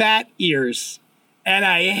pointy bat ears. And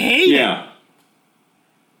I hate it.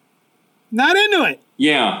 Not into it.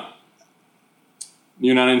 Yeah.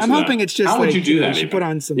 You're not into I'm hoping it's just How would you do that? She put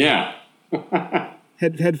on some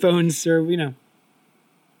headphones or, like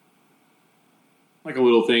a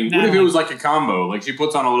little thing. What if it was like a combo? Like she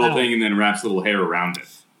puts on a little thing and then wraps a little hair around it.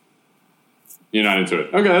 You're not into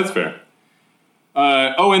it. Okay, that's fair.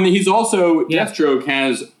 And he's also, Deathstroke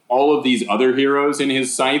has all of these other heroes in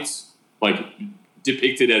his sights, like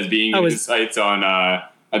depicted as being in his sights on, I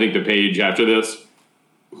think, the page after this,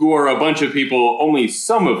 who are a bunch of people, only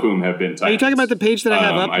some of whom have been Titans. Are you talking about the page that I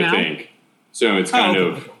have up now? I think. So it's kind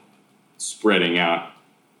of spreading out.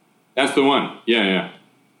 That's the one. Yeah.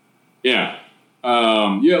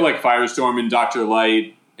 Like Firestorm and Dr.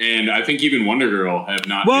 Light, and I think even Wonder Girl have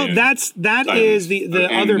not. Well, been that is the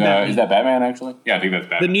other Batman. Is that Batman actually? Yeah, I think that's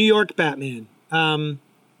Batman. The New York Batman.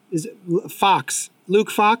 Is it Fox? Luke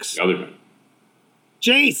Fox? The other one.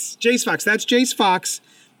 Jace Fox. That's Jace Fox,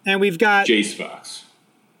 and we've got Jace Fox.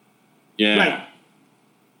 Yeah.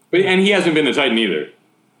 Right. And he hasn't been the Titan either.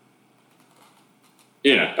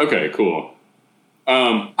 Yeah. Okay. Cool.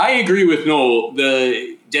 I agree with Noel.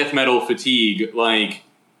 The death metal fatigue, like,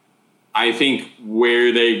 I think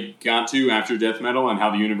where they got to after death metal and how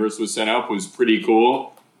the universe was set up was pretty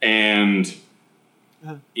cool. And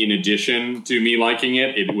in addition to me liking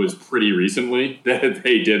it, it was pretty recently that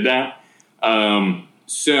they did that.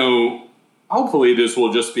 So hopefully this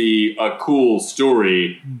will just be a cool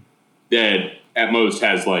story that at most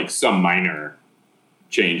has like some minor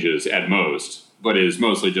changes at most, but is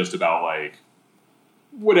mostly just about like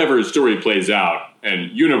whatever story plays out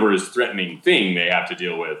and universe threatening thing they have to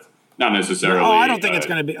deal with. Not necessarily. Oh, I don't think it's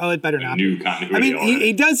going to be. Oh, it better not. New be. continuity. I mean,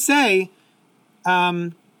 he does say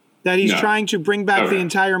that he's trying to bring back the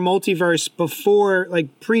entire multiverse before,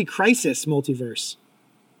 like, pre-crisis multiverse.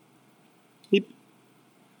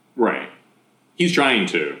 Right. He's trying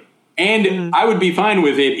to. And I would be fine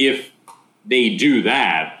with it if they do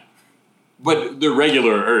that, but the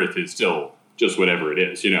regular Earth is still just whatever it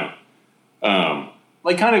is, you know?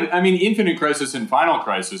 Infinite Crisis and Final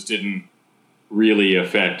Crisis didn't really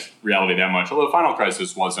affect reality that much, although Final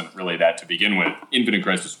Crisis wasn't really that to begin with. Infinite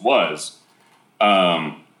Crisis was.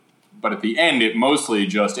 But at the end, it mostly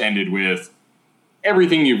just ended with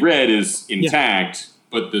everything you've read is intact,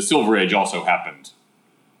 but the Silver Age also happened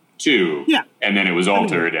too. Yeah. And then it was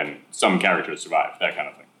altered and some characters survived, that kind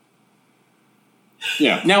of thing.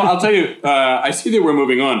 Yeah. Now, I'll tell you, I see that we're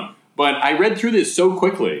moving on, but I read through this so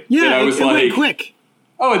quickly that I was it went quick.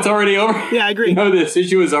 Oh, it's already over? Yeah, I agree. You know, this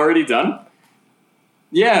issue is already done?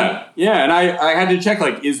 Yeah, and I had to check,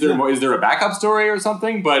 like, is there more, is there a backup story or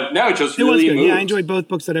something? But no, it just really was good. moved. Yeah, I enjoyed both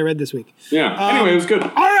books that I read this week. Yeah, anyway, it was good.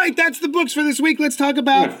 All right, that's the books for this week. Let's talk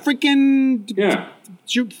about freaking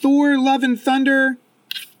Thor, Love and Thunder.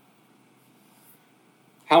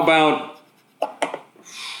 How about,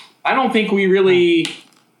 I don't think we really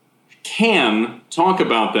can talk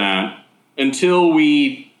about that until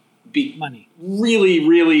we really,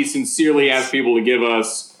 really sincerely ask people to give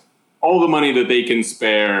us all the money that they can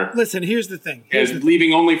spare. Listen, here's the thing.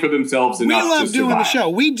 Leaving only for themselves enough to survive. We love doing the show.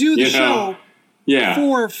 We do the show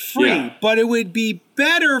for free, but it would be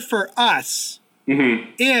better for us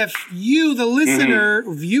if you, the listener,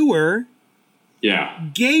 viewer,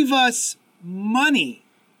 gave us money.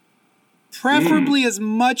 Preferably as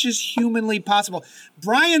much as humanly possible.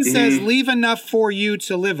 Brian says leave enough for you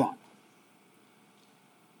to live on.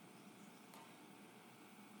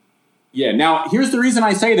 Yeah, now, here's the reason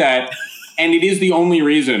I say that, and it is the only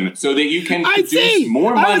reason, so that you can produce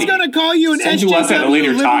more money. I was going to call you an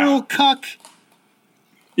SJW liberal cuck.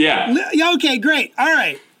 Yeah. Okay, great. All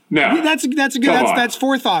right. No. That's a good, that's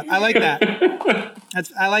forethought. I like that.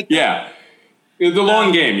 I like that. Yeah. The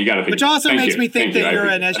long game, you got to think. Which also makes me think that you're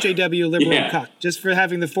an SJW liberal cuck, just for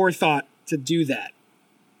having the forethought to do that.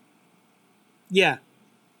 Yeah.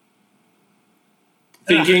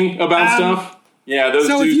 Thinking about stuff? Yeah, those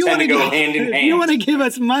two tend to go hand in hand. If you want to give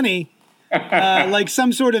us money, like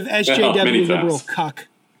some sort of SJW liberal cuck,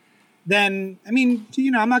 then, I mean, you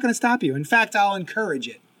know, I'm not going to stop you. In fact, I'll encourage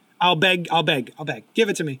it. I'll beg. Give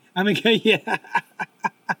it to me. I mean, yeah.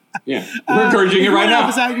 Yeah, we're encouraging it right now.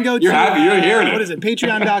 I can go you're happy. You're hearing it. What is it?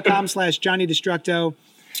 Patreon.com/JohnnyDestructo.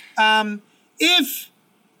 If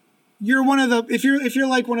you're one of the, if you're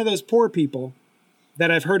like one of those poor people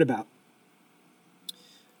that I've heard about,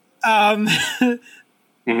 yeah,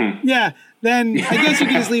 then I guess you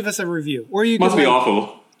can just leave us a review, or you can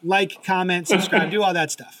awful. Like, comment, subscribe, do all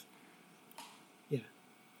that stuff. Yeah.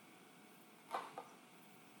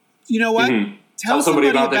 You know what? Tell somebody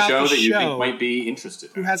about the show that you think might be interested.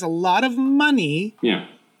 Who has a lot of money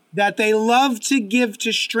that they love to give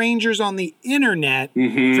to strangers on the internet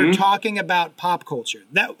for talking about pop culture.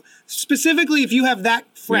 That specifically, if you have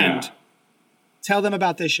that friend, tell them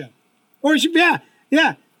about this show. Or I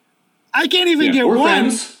can't even get one,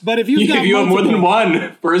 friends. But if you have more than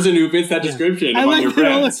one person who fits that description, I like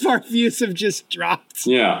that all of our views have just dropped.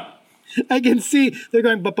 Yeah, I can see they're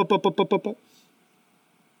going.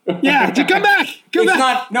 Yeah, come back. Come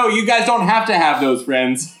back. No, you guys don't have to have those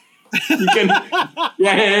friends. You can.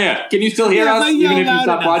 Yeah. Can you still hear us even if you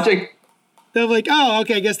stop watching? They're like, oh,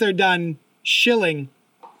 okay. I guess they're done shilling.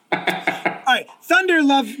 All right, Thor,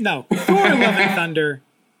 Love and Thunder.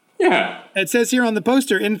 Yeah. It says here on the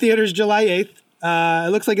poster, in theaters July 8th. It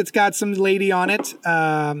looks like it's got some lady on it.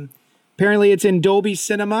 Apparently, it's in Dolby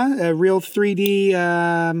Cinema, a real 3D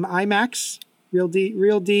IMAX, real D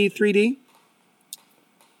 3D.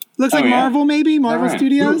 Looks like Marvel, maybe Marvel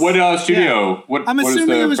Studios. What studio? Yeah. I'm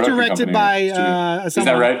assuming it was directed by. Is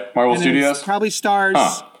that right? Marvel Studios. Probably stars.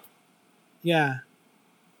 Huh. Yeah.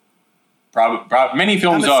 Probably many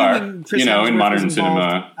films are, in modern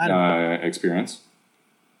cinema experience.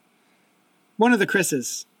 One of the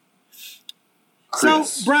Chris's.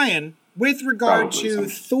 Chris. So, Brian, with regard to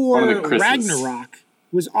Thor Ragnarok,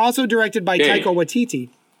 was also directed by Taika Waititi.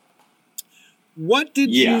 What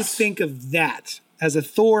did you think of that as a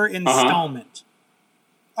Thor installment?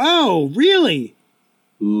 Oh, really?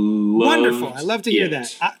 Wonderful! I love to hear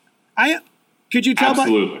that. Could you tell by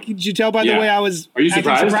the way I was? Are you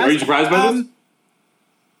surprised? Are you surprised by this?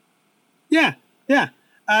 Yeah.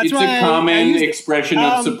 It's a common expression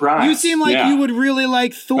of surprise. You seem like you would really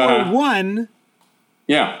like Thor 1.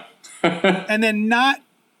 Yeah. And then not.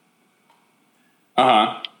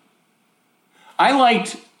 I'll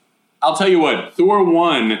tell you what, Thor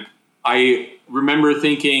 1, I remember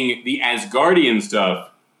thinking the Asgardian stuff,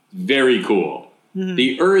 very cool. Mm-hmm.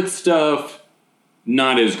 The Earth stuff,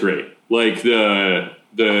 not as great. Like the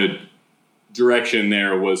direction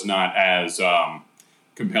there was not as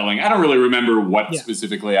compelling. I don't really remember what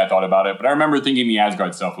specifically I thought about it, but I remember thinking the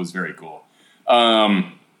Asgard stuff was very cool.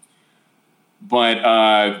 But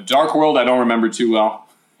Dark World, I don't remember too well.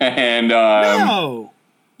 And no.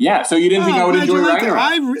 Yeah, so you didn't think I would enjoy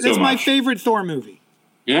Ragnarok? That's my favorite Thor movie.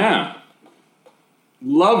 Yeah.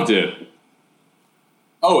 Loved it.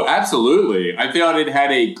 Oh, absolutely. I thought it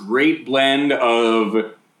had a great blend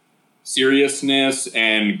of seriousness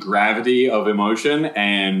and gravity of emotion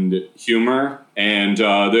and humor. And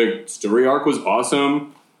the story arc was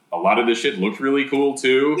awesome. A lot of the shit looked really cool,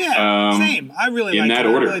 too. Yeah, same. I really liked it. In that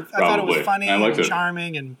order, I thought it was funny and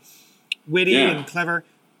charming and witty and clever.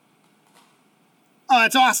 Oh,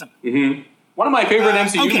 that's awesome. Mm-hmm. One of my favorite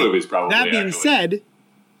MCU movies, probably. That being said,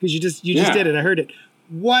 because you just did it, I heard it.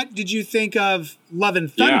 What did you think of Love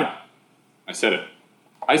and Thunder? Yeah, I said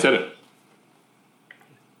it.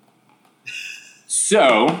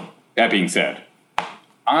 So, that being said,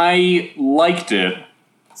 I liked it.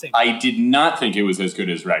 Same. I did not think it was as good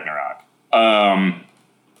as Ragnarok.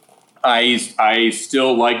 I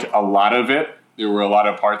still liked a lot of it. There were a lot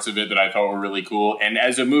of parts of it that I thought were really cool. And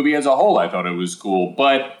as a movie as a whole, I thought it was cool.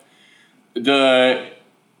 But at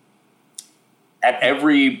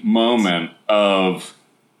every moment of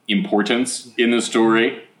importance in the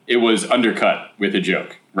story, it was undercut with a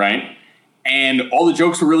joke, right? And all the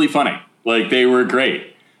jokes were really funny. Like, they were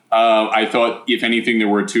great. I thought, if anything, there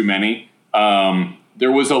were too many.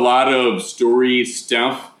 There was a lot of story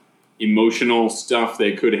stuff, emotional stuff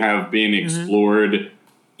that could have been explored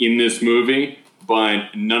in this movie,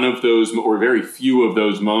 but none of those, or very few of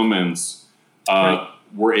those moments,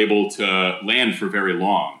 were able to land for very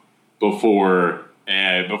long before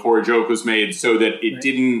a joke was made, so that it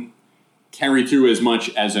didn't carry through as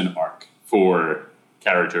much as an arc for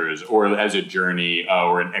characters, or as a journey,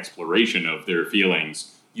 or an exploration of their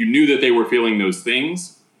feelings. You knew that they were feeling those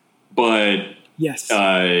things, but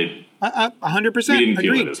 100%. We didn't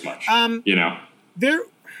feel it as much.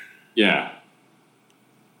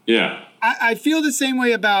 I feel the same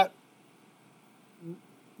way about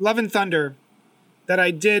Love and Thunder that I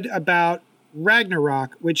did about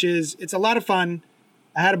Ragnarok, which is, it's a lot of fun.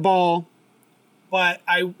 I had a ball, but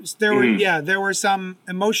there were some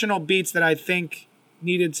emotional beats that I think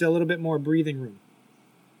needed a little bit more breathing room.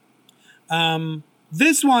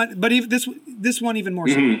 This one, but this one even more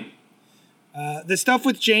so. The stuff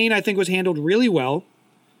with Jane, I think, was handled really well.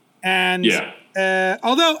 And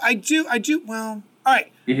although I do, well, all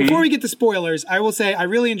right. Before we get to spoilers, I will say I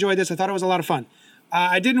really enjoyed this. I thought it was a lot of fun.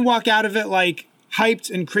 I didn't walk out of it like hyped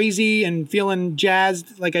and crazy and feeling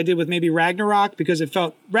jazzed like I did with maybe Ragnarok, because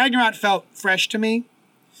Ragnarok felt fresh to me.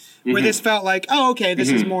 Where this felt like, oh, okay,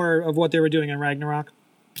 this is more of what they were doing in Ragnarok.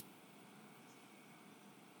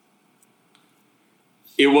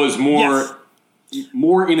 It was more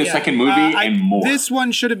in a second movie and more. This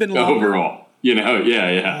one should have been longer. Overall.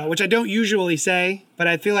 Which I don't usually say, but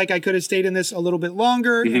I feel like I could have stayed in this a little bit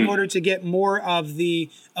longer in order to get more of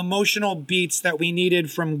the emotional beats that we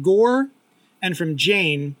needed from Gorr and from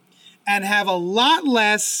Jane, and have a lot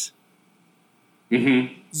less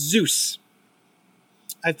Zeus.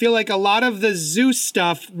 I feel like a lot of the Zeus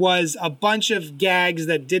stuff was a bunch of gags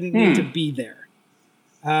that didn't need to be there.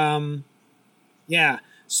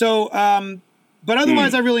 So, but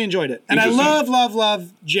otherwise I really enjoyed it. And I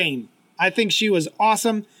love Jane. I think she was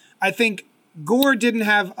awesome. I think Gorr didn't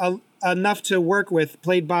have enough to work with,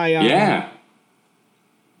 played by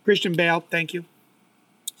Christian Bale, thank you.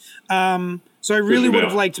 So I really would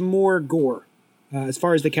have liked more gore as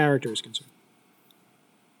far as the character is concerned.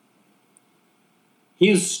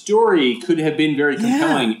 His story could have been very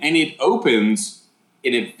compelling, and it opens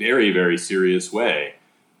in a very, very serious way.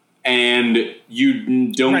 And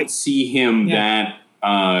you don't see him that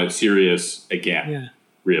serious again,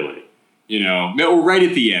 really. Or right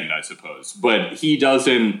at the end, I suppose. But he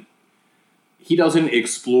doesn't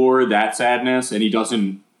explore that sadness, and he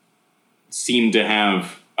doesn't seem to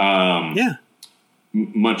have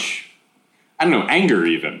much, I don't know, anger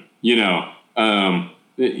even,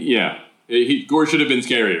 Gore should have been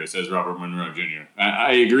scarier, says Robert Monroe Jr.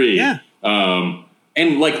 I agree. Yeah. And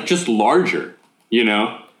just larger, He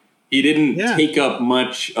didn't take up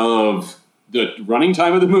much of the running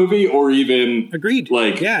time of the movie, or even agreed. He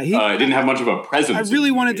didn't have much of a presence. I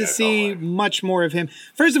really wanted to see much more of him.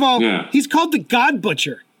 First of all, he's called the God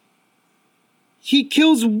Butcher. He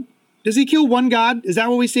kills. Does he kill one god? Is that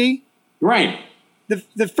what we see? Right.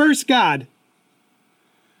 The first god.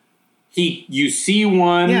 You see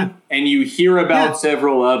one, and you hear about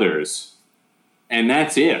several others, and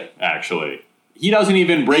that's it. Actually, he doesn't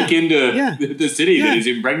even break into the city that is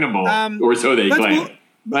impregnable, or so they claim.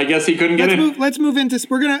 I guess he couldn't get in. Let's move into.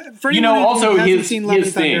 We're gonna. For anyone also who hasn't his seen Love and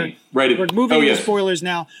thing. Thunder, Right. We're moving into spoilers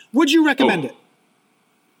now. Would you recommend it?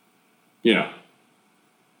 Yeah.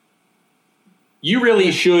 You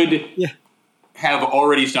really should. Have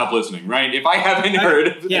already stopped listening, right? If I haven't heard,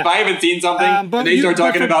 if I haven't seen something, and they start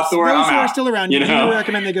talking about Thor, I'm out. Those who are still around, you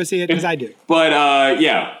recommend they go see it, because I do. But,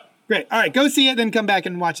 Great. All right, go see it, then come back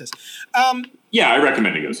and watch this. I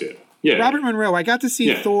recommend to go see it. Yeah. Robert Monroe, I got to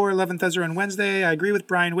see Thor: Love and Thunder on Wednesday. I agree with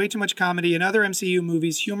Brian. Way too much comedy. In other MCU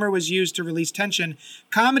movies, humor was used to release tension.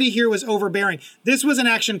 Comedy here was overbearing. This was an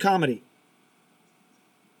action comedy,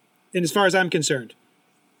 and as far as I'm concerned.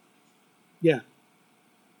 Yeah.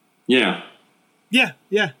 Yeah.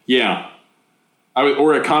 Yeah.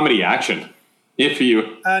 Or a comedy action, if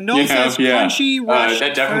you. Noel says punchy, rushed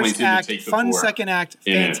that definitely first act, fun second act,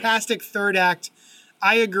 fantastic third act.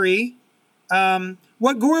 I agree.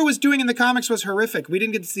 What Gore was doing in the comics was horrific. We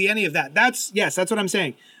didn't get to see any of that. That's what I'm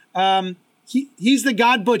saying. He's the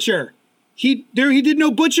God Butcher. He did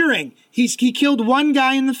no butchering. He killed one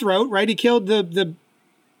guy in the throat, right? He killed the.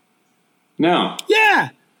 No. Yeah.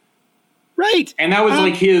 Right. And that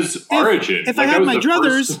was his origin. If I had my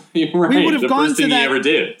druthers, we would have gone to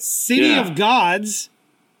that City of Gods,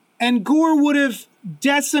 and Gore would have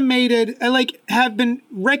decimated, have been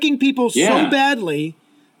wrecking people so badly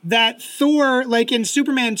that Thor, in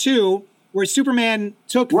Superman 2, where Superman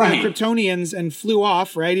took the Kryptonians and flew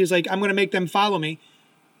off, right? He was like, I'm going to make them follow me.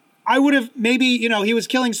 I would have maybe, he was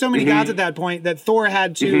killing so many gods at that point that Thor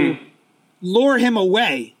had to lure him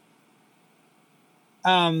away.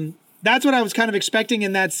 That's what I was kind of expecting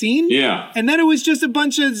in that scene. Yeah. And then it was just a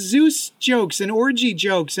bunch of Zeus jokes and orgy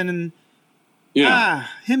jokes and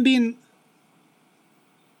him being...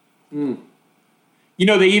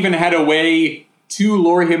 They even had a way to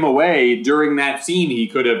lure him away. During that scene, he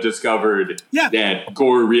could have discovered that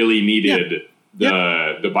Gore really needed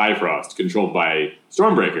the Bifrost controlled by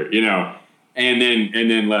Stormbreaker, and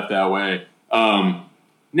then left that way. Now,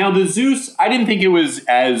 the Zeus, I didn't think it was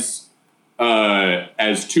as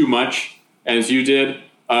too much as you did.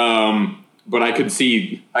 But I could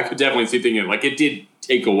definitely see thinking it did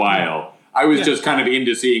take a while. I was just kind of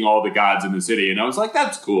into seeing all the gods in the city, and I was like,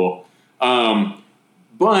 that's cool.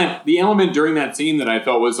 But the element during that scene that I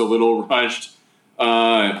felt was a little rushed,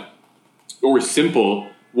 or simple,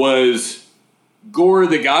 was Gore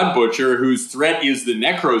the God Butcher, whose threat is the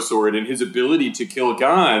Necrosword, and his ability to kill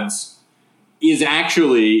gods is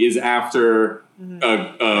after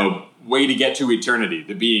a way to get to eternity,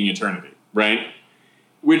 the being eternity, right?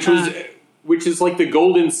 Which is like the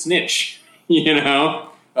golden snitch,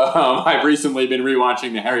 I've recently been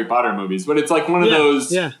rewatching the Harry Potter movies, but it's like one of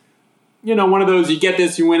those, one of those you get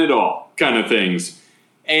this, you win it all kind of things.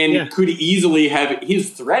 And could easily have,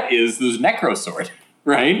 his threat is this Necrosword,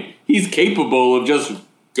 right? He's capable of just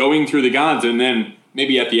going through the gods and then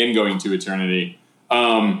maybe at the end going to eternity.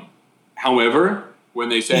 However, when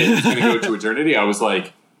they said he's going to go to eternity, I was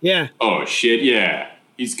like, oh shit,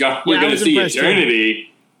 we're going to see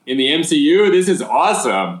eternity in the MCU. This is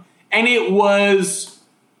awesome. And it was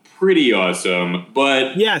pretty awesome,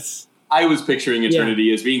 but I was picturing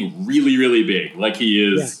eternity as being really, really big, like he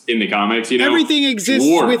is in the comics. Everything exists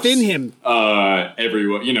within him.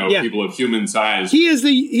 Everyone, people of human size. He is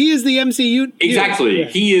the MCU. Exactly.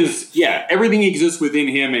 He is. Yeah. Everything exists within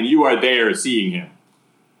him, and you are there seeing him.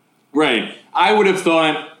 Right. I would have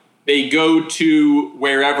thought they go to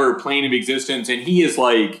wherever plane of existence, and he is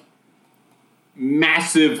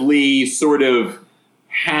massively sort of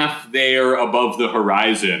half there above the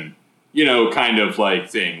horizon, kind of like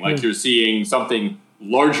thing. Like you're seeing something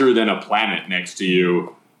larger than a planet next to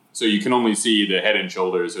you, so you can only see the head and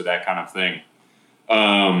shoulders or that kind of thing.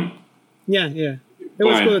 Yeah. It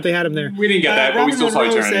was cool that they had him there. We didn't get that, but we still saw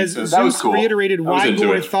eternity. Says, so that was Zeus cool. reiterated why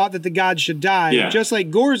Gore thought that the god should die. Yeah. Just like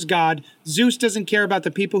Gore's god, Zeus doesn't care about the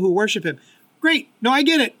people who worship him. Great. No, I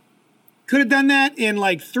get it. Could have done that in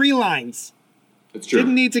like 3 lines. That's true.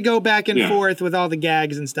 Didn't need to go back and forth with all the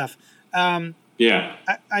gags and stuff. I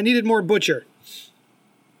needed more Butcher.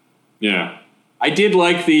 Yeah. I did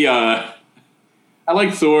like the I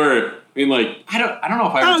like Thor. I mean, like, I don't know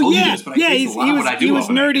if I ever told you this, but I he was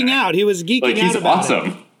nerding out. He was geeking out about it. He's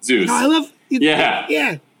awesome, Zeus. No, I love.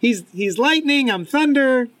 Yeah. He's lightning. I'm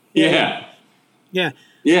thunder. Yeah. Yeah.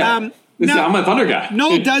 I'm a thunder guy.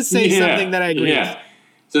 Noel does say something that I agree with.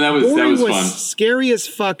 So that was fun. Scary as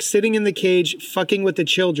fuck, sitting in the cage, fucking with the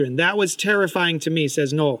children. That was terrifying to me,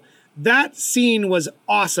 says Noel. That scene was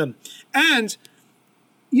awesome. And,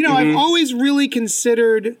 I've always really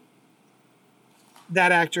considered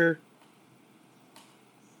that actor.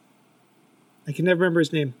 I can never remember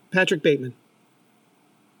his name. Patrick Bateman.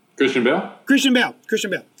 Christian Bale.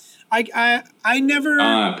 I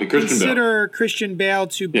never consider Christian Bale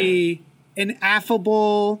to be an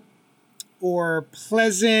affable or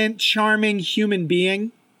pleasant, charming human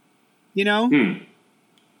being.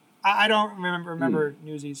 I don't remember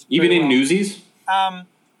Newsies. Even in Newsies?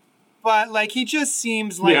 But like he just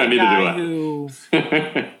seems like a guy who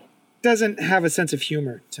doesn't have a sense of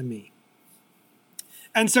humor to me.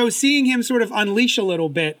 And so seeing him sort of unleash a little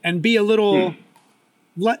bit and be a little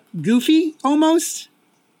goofy almost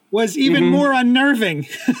was even more unnerving.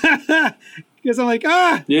 Because I'm like,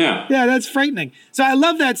 yeah, that's frightening. So I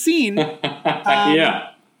love that scene.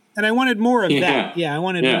 And I wanted more of that. Yeah, I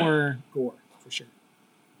wanted more gore for sure.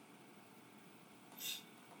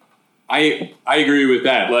 I agree with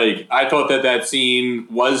that. Like, I thought that scene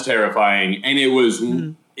was terrifying, and it was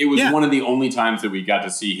one of the only times that we got to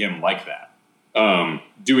see him like that.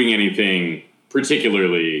 Doing anything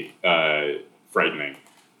particularly frightening.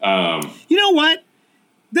 You know what?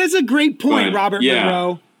 That's a great point, Robert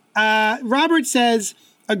Monroe. Robert says,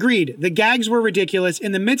 agreed, the gags were ridiculous.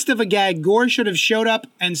 In the midst of a gag, Gore should have showed up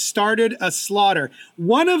and started a slaughter.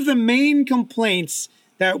 One of the main complaints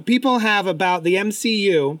that people have about the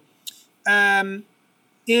MCU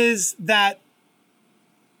is that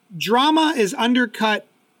drama is undercut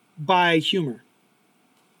by humor.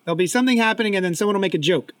 There'll be something happening and then someone will make a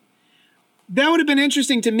joke. That would have been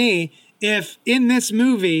interesting to me if in this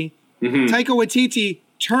movie, Taika Waititi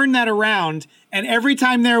turned that around and every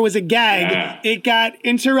time there was a gag, it got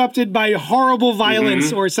interrupted by horrible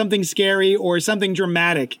violence or something scary or something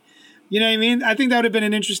dramatic. You know what I mean? I think that would have been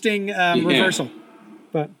an interesting reversal.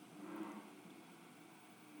 But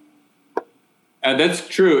that's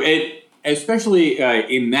true. Especially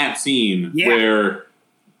in that scene where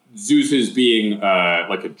Zeus is being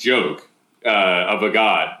like a joke of a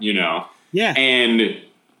god, Yeah. And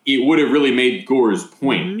it would have really made Gore's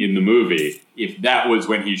point in the movie if that was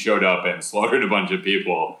when he showed up and slaughtered a bunch of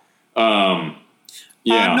people.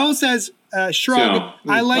 Noel says, shrug,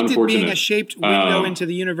 I liked it being a shaped window into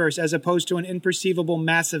the universe as opposed to an imperceivable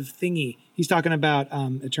massive thingy. He's talking about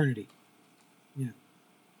eternity. Yeah.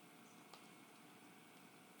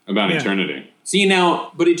 About eternity. See,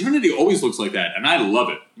 now, but eternity always looks like that, and I love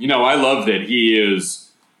it. I love that he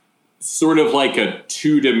is sort of like a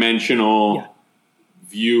 2-dimensional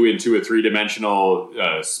view into a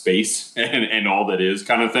 3-dimensional space and all that is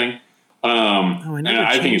kind of thing. And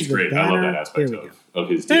I think it's great. I love that aspect of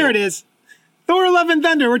his deal. There it is. Thor Love and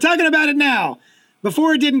Thunder. We're talking about it now.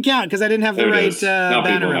 Before it didn't count because I didn't have the right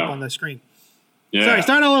banner up on the screen. Yeah. Sorry,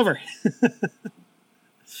 start all over.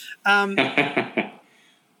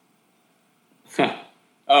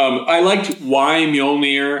 I liked why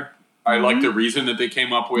Mjolnir. I liked the reason that they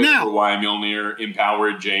came up with for why Mjolnir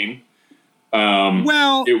empowered Jane.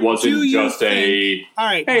 It wasn't just all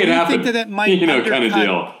right. Hey, it happened. Think that might kind of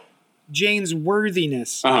deal. Jane's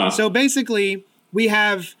worthiness. So basically, we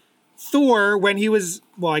have Thor when he was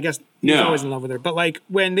I guess he was always in love with her, but like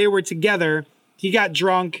when they were together, he got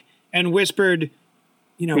drunk and whispered,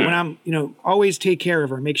 when I'm, always take care of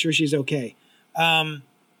her, make sure she's okay. And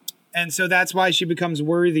so that's why she becomes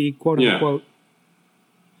worthy, quote unquote,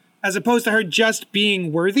 as opposed to her just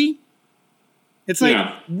being worthy. It's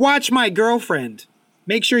like, watch my girlfriend,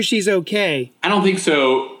 make sure she's okay. I don't think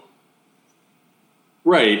so.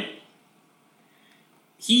 Right.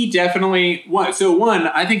 He definitely,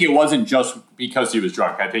 I think it wasn't just because he was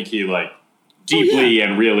drunk. I think he deeply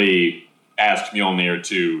and really asked Mjolnir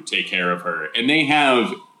to take care of her. And they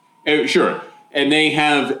have, and they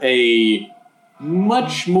have a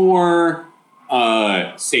much more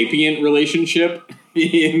sapient relationship,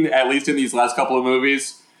 at least in these last couple of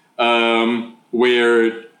movies,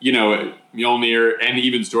 where, Mjolnir and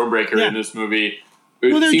even Stormbreaker in this movie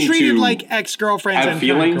they're treated like ex-girlfriends have and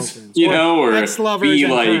feelings, girlfriends, or ex-lovers be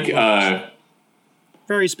and like,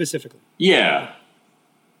 very specifically. Yeah.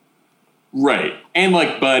 Right. And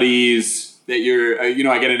like buddies that you're, I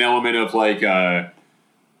get an element of like,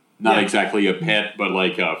 not exactly a pet, but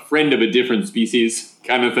like a friend of a different species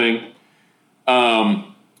kind of thing.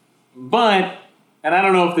 But, and I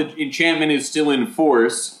don't know if the enchantment is still in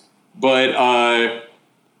force, but,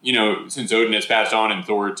 since Odin has passed on and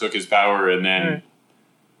Thor took his power and then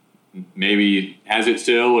maybe has it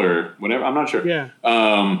still or whatever, I'm not sure. Yeah.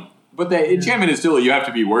 But the enchantment is still, you have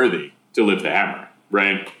to be worthy to lift the hammer,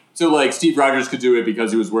 right? So like Steve Rogers could do it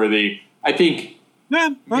because he was worthy. I think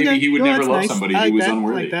maybe he would never love somebody who was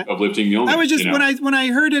unworthy of lifting Mjolnir. I was just, when I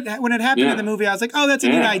heard it, when it happened in the movie, I was like, oh, that's a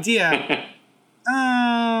neat idea.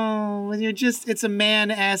 Oh, it's a man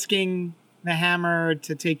asking the hammer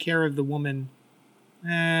to take care of the woman.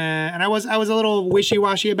 And I was a little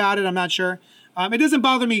wishy-washy about it. I'm not sure. It doesn't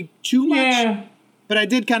bother me too much, but I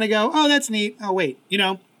did kind of go, oh, that's neat. Oh, wait,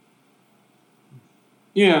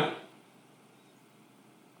 Yeah.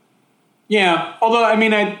 Yeah. Although, I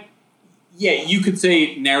mean, you could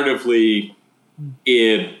say narratively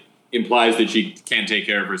it implies that she can't take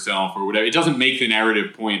care of herself or whatever. It doesn't make the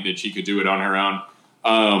narrative point that she could do it on her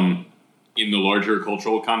own in the larger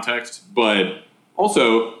cultural context. But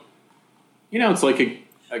also, it's like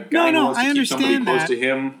a guy who wants to keep somebody close to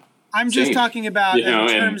him. I'm just talking about in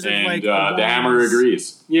terms of like the hammer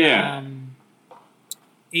agrees. Yeah.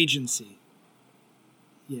 Agency.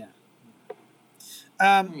 Yeah.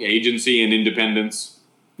 Agency and independence.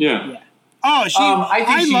 Yeah. Oh, I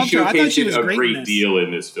think she loved her. I thought she was a great great deal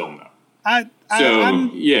in this film, though.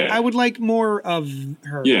 I would like more of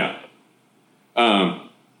her. Yeah.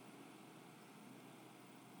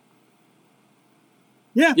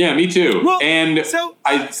 Yeah, me too. Well, and so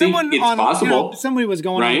I think it's possible. Somebody was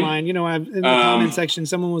going online, in the comment section,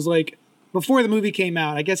 someone was like, before the movie came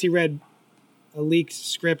out, I guess he read a leaked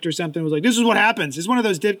script or something, was like, this is what happens. It's one of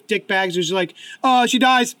those dick bags who's like, oh, she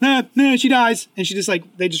dies. She dies. And she just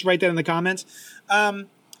they just write that in the comments. And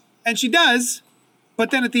she does,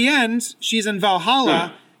 but then at the end, she's in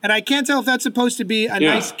Valhalla. And I can't tell if that's supposed to be a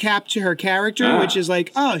nice cap to her character, which is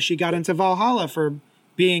like, oh, she got into Valhalla for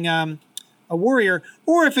being a warrior,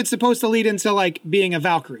 or if it's supposed to lead into like being a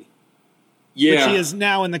Valkyrie. Which she is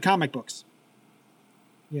now in the comic books.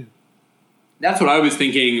 Yeah. That's what I was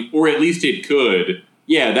thinking, or at least it could.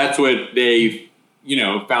 Yeah, that's what they,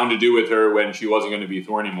 found to do with her when she wasn't going to be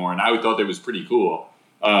Thor anymore. And I thought that was pretty cool,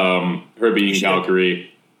 her being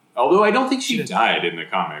Valkyrie. Although I don't think she died in the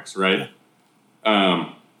comics, right?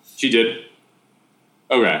 Yeah. She did?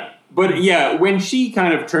 Okay. But yeah, when she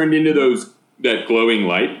kind of turned into that glowing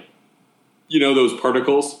light, those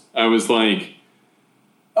particles, I was like,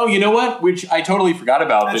 oh, you know what? Which I totally forgot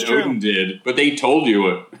about that Odin did, but they told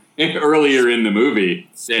you earlier in the movie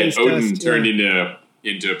that Odin turned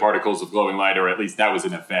into particles of glowing light, or at least that was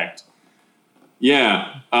an effect.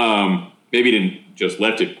 Yeah. Maybe didn't just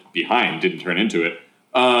left it behind, didn't turn into it.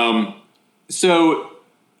 So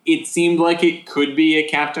it seemed like it could be a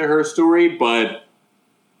cap to her story, but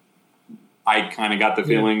I kind of got the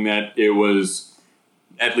feeling that it was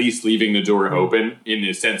at least leaving the door open, in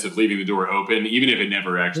the sense of leaving the door open, even if it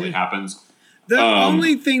never actually happens. The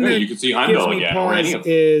only thing that you can see Heimdall gives me again, pause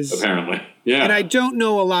is, apparently. Yeah. And I don't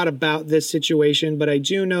know a lot about this situation, but I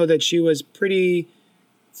do know that she was pretty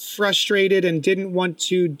frustrated and didn't want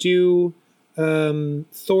to do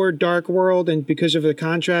Thor Dark World, and because of the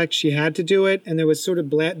contract, she had to do it, and there was sort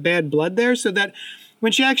of bad blood there, so that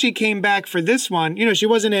when she actually came back for this one, she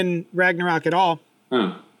wasn't in Ragnarok at all.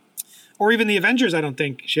 Or even the Avengers, I don't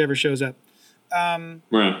think she ever shows up.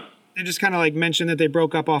 Right. They just kind of like mentioned that they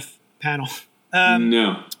broke up off panel.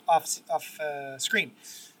 Off screen.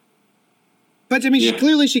 But I mean,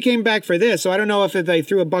 clearly she came back for this, so I don't know if they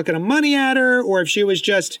threw a bucket of money at her or if she was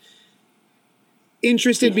just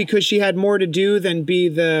interested because she had more to do than be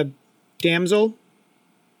the damsel.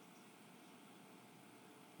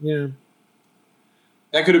 Yeah.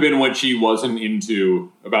 That could have been what she wasn't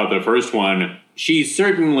into about the first one. She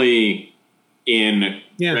certainly, in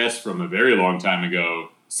Rest from a very long time ago,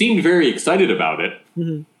 seemed very excited about it.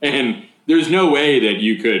 Mm-hmm. And there's no way that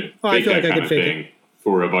you could fake that kind of thing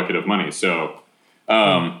for a bucket of money. So,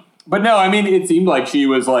 but no, I mean, it seemed like she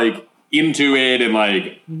was like, into it and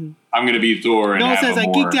like I'm going to be Thor. And Noel says I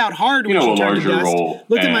geeked out hard when she turned to dust. Role.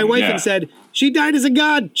 Looked at my wife and said, "She died as a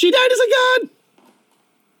god. She died as a god."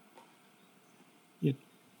 Yeah.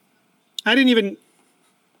 I didn't even.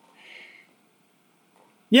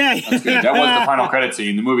 Yeah, that's good. That was the final credit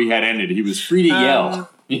scene. The movie had ended. He was free to yell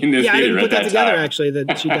in this theater. I didn't put that together. Time. Actually,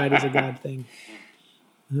 that she died as a god thing.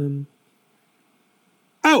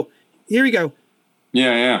 Oh, here we go.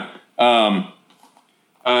 Yeah.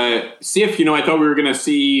 Sif, I thought we were going to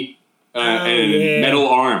see a metal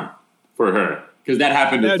arm for her because that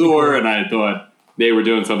happened to Thor, cool. And I thought they were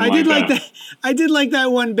doing something like that. I did like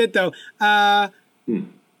that one bit though. Yeah,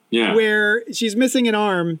 where she's missing an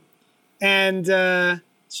arm, and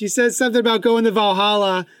she says something about going to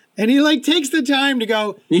Valhalla, and he like takes the time to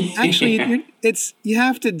go. Actually, you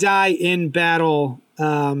have to die in battle.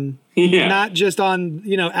 Not just on,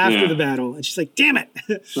 after the battle. And she's like, damn it.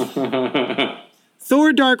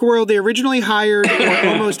 Thor Dark World, they originally hired or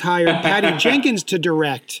almost hired Patty Jenkins to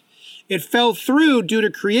direct. It fell through due to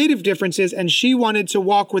creative differences, and she wanted to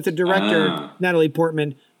walk with the director, Natalie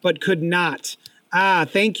Portman, but could not.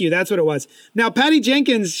 Thank you. That's what it was. Now, Patty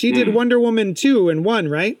Jenkins, she did Wonder Woman 2 and 1,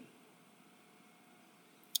 right?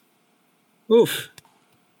 Oof.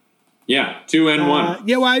 Yeah, 2 and 1.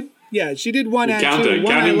 Yeah, she did 1 and 2.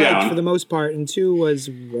 1 I liked for the most part, and 2 was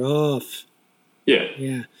rough.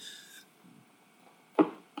 Yeah.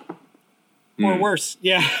 Or worse,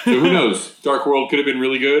 yeah. So who knows? Dark World could have been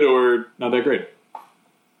really good or not that great.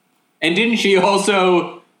 And didn't she Oh,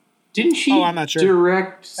 I'm not sure.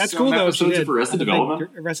 Direct That's cool, though. Episodes of Arrested Development?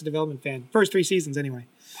 Arrested Development fan. First 3 seasons, anyway.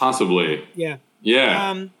 Possibly. Yeah.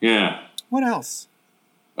 Yeah. What else?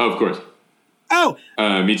 Oh, of course. Oh,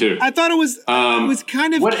 me too. I thought it was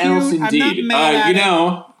kind of what cute. Else indeed? I'm not mad at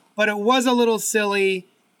it, but it was a little silly.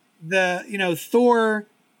 Thor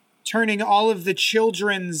turning all of the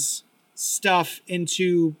children's stuff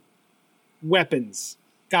into weapons,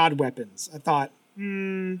 god weapons. I thought,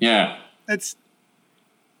 that's.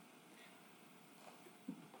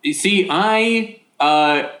 You see, I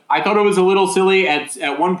thought it was a little silly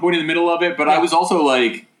at one point in the middle of it, but I was also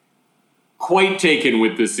like quite taken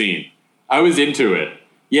with the scene. I was into it.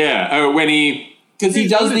 Yeah, when because he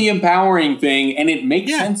does the empowering thing, and it makes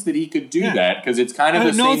sense that he could do that because it's kind of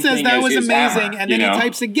the Noel same says thing that as was his amazing, hammer, and then he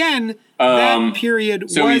types again. That period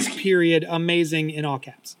was period amazing in all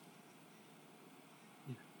caps.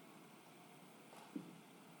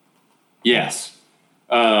 Yes,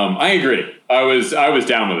 I agree. I was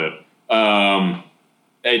down with it. I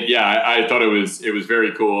thought it was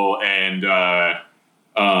very cool and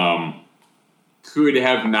could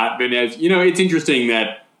have not been as it's interesting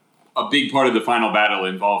that a big part of the final battle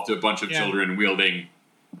involved a bunch of children wielding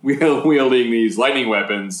these lightning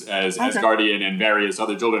weapons as Asgardian and various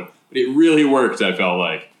other children, but it really worked. I felt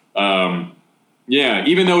like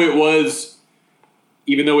even though it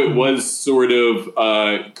was sort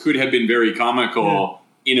of could have been very comical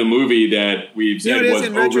in a movie that we've said was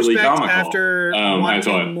overly comical. After I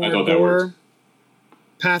thought that worked.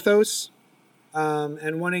 Pathos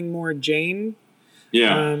and wanting more Jane.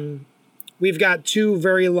 Yeah. We've got 2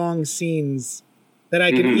 very long scenes that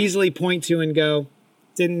I can easily point to and go,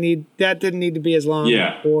 didn't need to be as long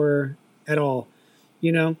or at all.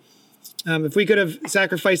 If we could have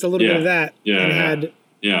sacrificed a little bit of that and had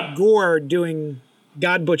Gore doing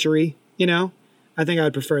god butchery, I think I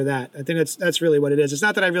would prefer that. I think that's really what it is. It's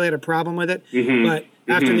not that I really had a problem with it, but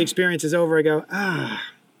after the experience is over, I go,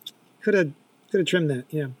 could have trimmed that.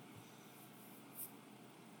 Yeah.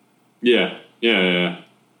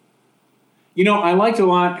 I liked a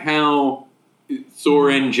lot how Thor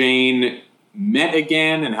and Jane met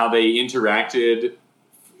again and how they interacted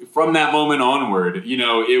from that moment onward.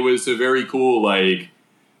 It was a very cool,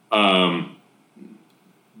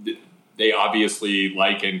 they obviously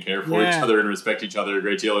like and care for each other and respect each other a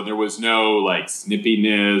great deal. And there was no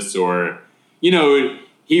snippiness or,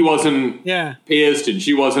 he wasn't pissed and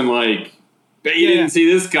she wasn't like, but you didn't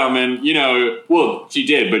see this coming, well, she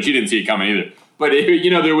did, but she didn't see it coming either. But,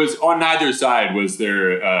 there was, on neither side was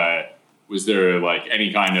there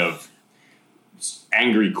any kind of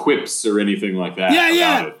angry quips or anything like that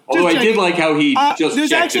about it. Although I did like how he just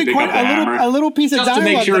checked to pick up the hammer. A little piece of just dialogue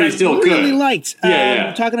to make sure that he still I really could. liked.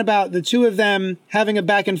 Talking about the 2 of them having a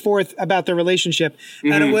back and forth about their relationship.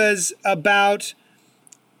 And it was about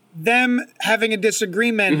them having a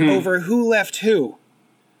disagreement over who left who.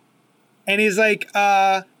 And he's like,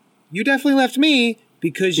 you definitely left me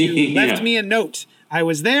because you left me a note. I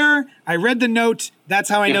was there. I read the note. That's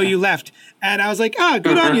how I know you left. And I was like,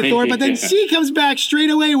 good on you, Thor. But then she comes back straight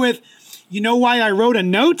away with, you know why I wrote a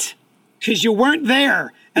note? Because you weren't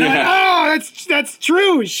there. And I went, oh, that's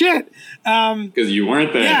true. Shit. Because you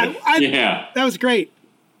weren't there. Yeah. That was great.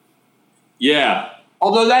 Yeah.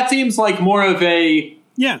 Although that seems like more of a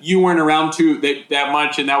you weren't around that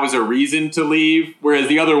much and that was a reason to leave, whereas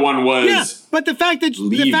the other one was but the fact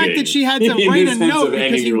that she had to write a note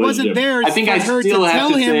because he wasn't there, I think I her still to have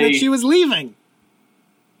tell to him say, that she was leaving.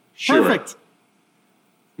 Sure. Perfect.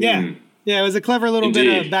 Yeah. Yeah, it was a clever little Indeed.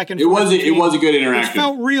 bit of back and forth. It was a good interaction. It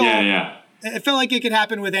felt real. Yeah. It felt like it could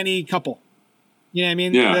happen with any couple. You know what I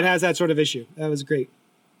mean? Yeah. That has that sort of issue. That was great.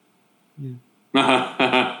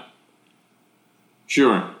 Yeah.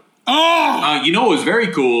 Sure. Oh! You know what was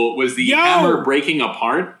very cool was the hammer breaking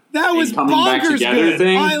apart. That was coming back together good.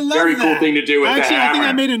 thing. I love very that. cool thing to do with the hammer. I think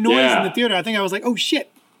I made a noise in the theater. I think I was like, oh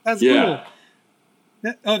shit. That's cool.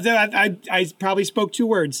 I probably spoke 2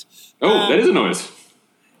 words. Oh, that is a noise.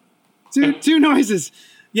 Two noises.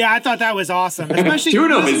 Yeah, I thought that was awesome. Especially 2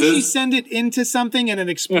 noises. She send it into something and it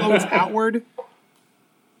explodes outward.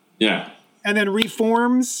 Yeah. And then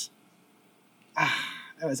reforms.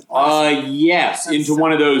 That was awesome. Yes, into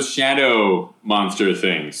one of those shadow monster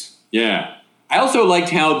things. Yeah. I also liked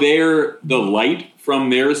how the light from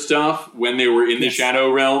their stuff when they were in the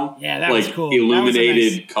shadow realm, that was cool.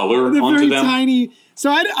 Illuminated color onto very them. Tiny.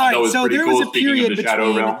 So so there was a period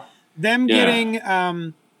between them getting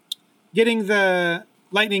the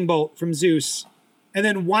lightning bolt from Zeus and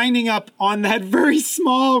then winding up on that very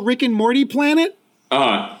small Rick and Morty planet.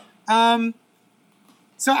 So I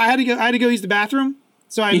had to go use the bathroom.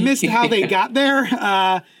 So I missed how they got there.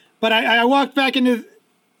 But I walked back into.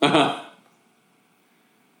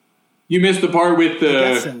 You missed the part with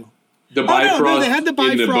the Bifrost no, they had the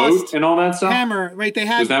Bifrost in the boat and all that stuff. Hammer, right? They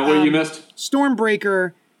had. Was that what you missed?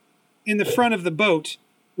 Stormbreaker in the front of the boat,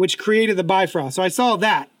 which created the Bifrost. So I saw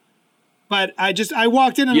that. But I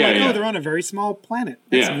walked in and oh, they're on a very small planet.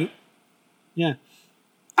 That's neat. Yeah.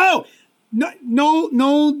 Oh,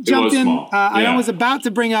 Noel jumped in. I was about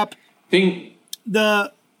to bring up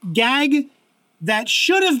the gag that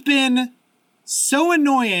should have been so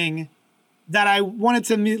annoying that I wanted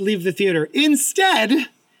to leave the theater. Instead,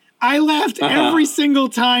 I laughed every single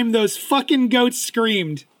time those fucking goats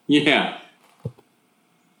screamed. Yeah.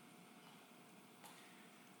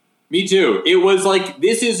 Me too. It was like,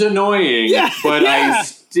 this is annoying, but I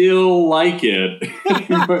still like it.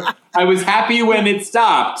 I was happy when it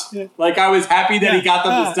stopped. Like, I was happy that he got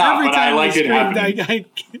them to stop, but I liked it happening.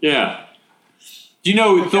 Yeah. Do you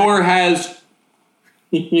know, Thor has...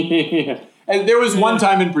 And there was one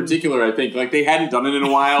time in particular, I think, like they hadn't done it in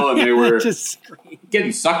a while, and they were just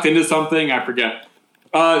getting sucked into something. I forget.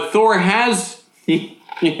 Thor has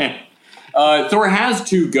Thor has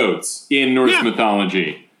 2 goats in Norse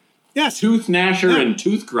mythology. Yes, Tooth Gnasher and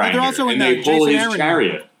Tooth Grinder, they're also and they pull his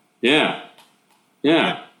chariot. Yeah.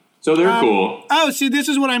 So they're cool. Oh, see, this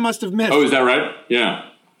is what I must have missed. Oh, is that right? Yeah.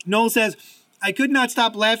 Noel says, I could not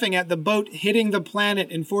stop laughing at the boat hitting the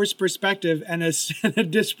planet in forced perspective and a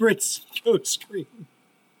disparate goat scream.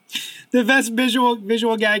 The best visual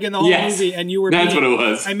gag in the whole movie, and you were that's what it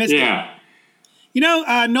was. I missed it. You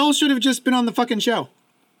know, Noel should have just been on the fucking show.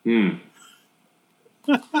 Yeah.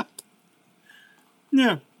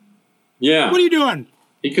 Yeah. What are you doing?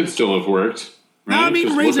 He could still have worked. Right? No, I mean,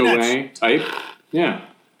 just Raisinets. look away, type. Yeah.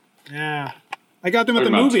 Yeah. I got them at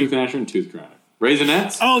Talking the about movie. Tooth Gnasher and Tooth Grinder.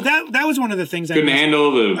 Raisinets? Oh, that was one of the things I couldn't missed.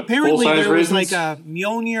 handle the Apparently full-size there was raisins? like a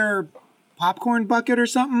Mjolnir popcorn bucket or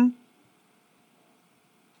something.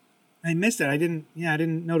 I missed it. I didn't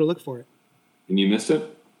know to look for it. And you missed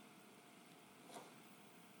it?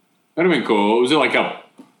 That'd have been cool. Was it like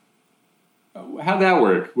how'd that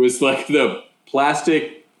work? Was like the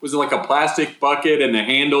plastic, was it like a plastic bucket and the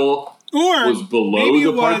handle was below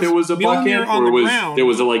the part that was a bucket? Or was there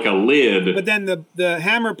was like a lid? But then the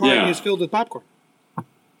hammer part is filled with popcorn.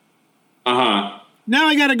 Uh-huh. Now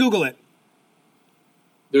I gotta Google it.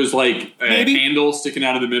 There's like a handle sticking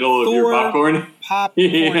out of the middle of your popcorn.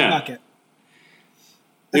 Popcorn bucket.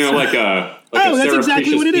 You know, like a that's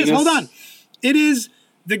exactly what it is. penis. Hold on. It is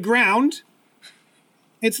the ground.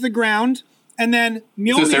 It's the ground. And then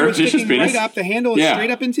Mjolnir is sticking right up. The handle is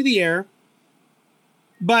straight up into the air.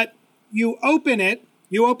 But you open it.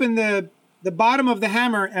 You open the bottom of the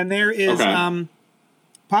hammer, and there is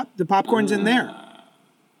the popcorn's in there.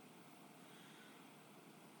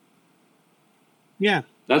 Yeah.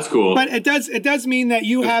 That's cool. But it does mean that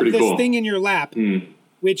you have this thing in your lap,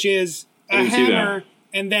 which is a hammer,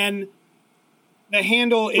 and then the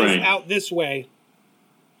handle is out this way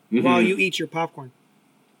while you eat your popcorn.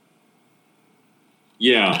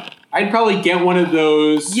 Yeah. I'd probably get one of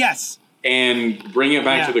those. Yes. And bring it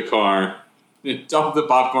back to the car. Dump the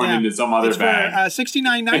popcorn into some other bag. For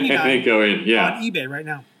 $69.99 go in. on eBay right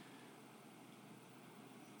now.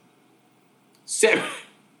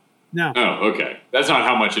 No. Oh, okay. That's not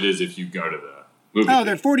how much it is if you go to the movie. Oh,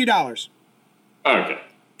 they're $40. Okay.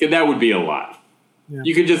 That would be a lot. Yeah.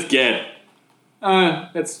 You could just get...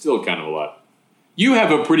 that's still kind of a lot. You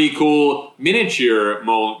have a pretty cool miniature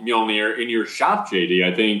Mjolnir in your shop, JD,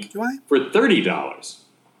 I think. Do I? For $30.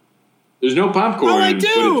 There's no popcorn. Oh, I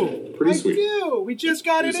do! But it's pretty sweet. I do! We just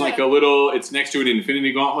got It's it like in. a little... It's next to an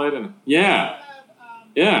Infinity Gauntlet. And yeah.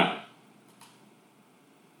 Yeah.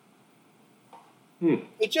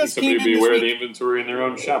 It just Somebody came would in be this aware of week. the inventory in their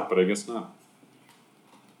own shop, but I guess not.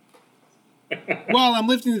 Well, I'm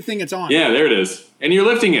lifting the thing it's on. Yeah, there it is. And you're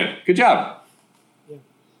lifting it. Good job.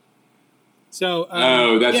 So,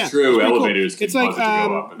 Oh, that's yeah, true. it's pretty Elevators can It's like cause it to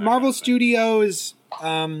go up and that Marvel kind of thing. Studios,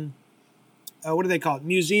 what do they call it?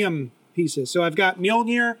 Museum pieces. So I've got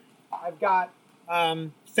Mjolnir. I've got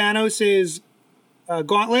Thanos'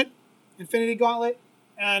 gauntlet, Infinity Gauntlet,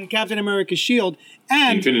 and Captain America's shield.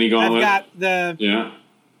 And Infinity Gauntlet. I've got the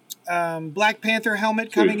Yeah. Black Panther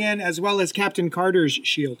helmet coming in, as well as Captain Carter's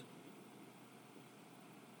shield.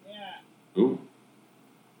 Ooh.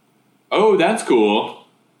 Oh, that's cool.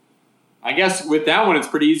 I guess with that one, it's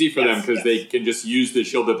pretty easy for them because they can just use the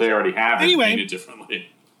shield that they already have and Anyway. paint it differently.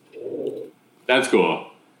 That's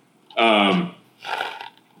cool.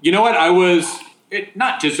 You know what? I was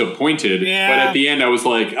not disappointed, Yeah. but at the end I was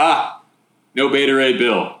like, no Beta Ray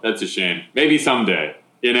Bill. That's a shame. Maybe someday,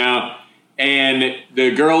 you know? And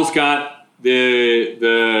the girl's got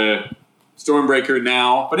the Stormbreaker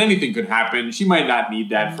now, but anything could happen. She might not need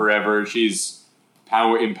that forever. She's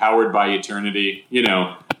empowered by eternity, you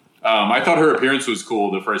know? I thought her appearance was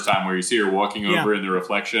cool the first time where you see her walking over in the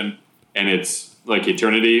reflection and it's like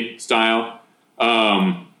eternity style.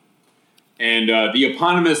 And the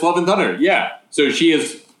eponymous Love and Thunder. Yeah. So she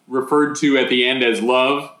is referred to at the end as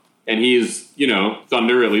Love and he is, you know,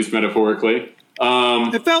 Thunder, at least metaphorically.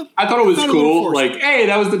 I thought it was cool. Like, hey,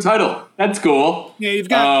 that was the title. That's cool. Yeah, you've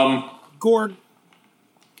got Gorg.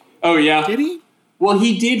 Oh, yeah. Did he? Well,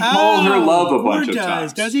 he did call her Love a bunch of does.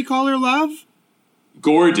 times. Does he call her Love?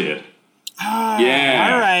 Gore did.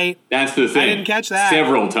 Yeah. All right. That's the thing. I didn't catch that.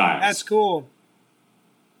 Several times. That's cool.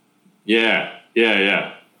 Yeah.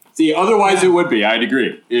 See, otherwise it would be. I'd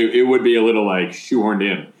agree. It would be a little like shoehorned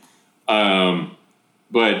in.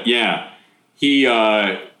 But yeah, he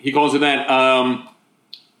calls it that.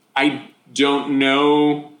 I don't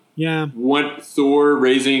know what Thor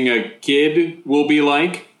raising a kid will be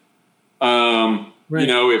like. You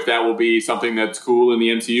know, if that will be something that's cool in the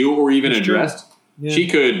MCU or even addressed. Yeah. She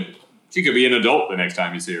could be an adult the next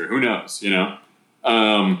time you see her. Who knows, you know?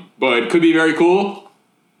 But could be very cool.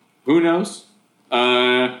 Who knows?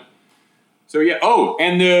 So yeah. Oh,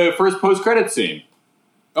 and the first post-credits scene.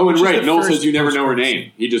 Oh, and right, Noel says you never know her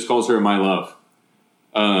name. He just calls her My Love.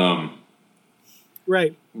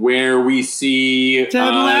 Right. Where we see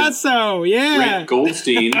Ted Lasso, Brent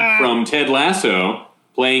Goldstein from Ted Lasso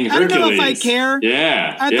playing Hercules. I don't know if I care.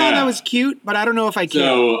 Yeah. I thought that was cute, but I don't know if I care.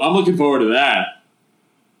 So I'm looking forward to that.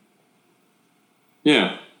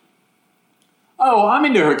 Yeah. Oh, I'm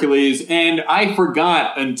into Hercules, and I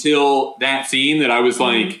forgot until that scene that I was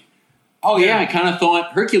like, oh yeah, I kind of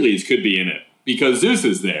thought Hercules could be in it because Zeus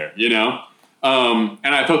is there, you know?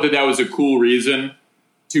 And I thought that was a cool reason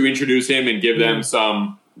to introduce him and give them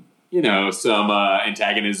some, you know, some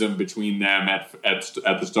antagonism between them at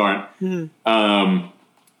the start.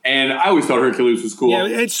 And I always thought Hercules was cool. Yeah,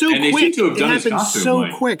 it's so and quick. They seem to have done it happened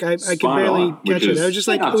so quick. I could barely catch it. I was just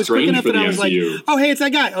like, it was quick enough that I was like, oh, hey, it's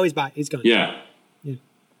that guy. Oh, he's gone.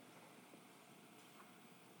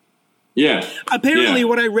 Yeah. Apparently,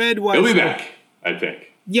 what I read was he'll be back, I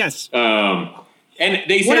think. Yes. And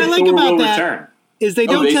they said what I like Thor about will that return. Is they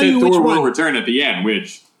don't tell you which Thor one. will return at the end,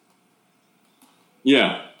 which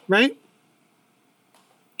right?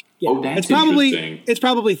 Yeah. Oh, that's interesting. It's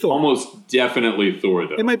probably Thor. Almost definitely Thor,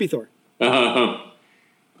 though. It might be Thor. You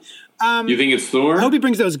think it's Thor? I hope he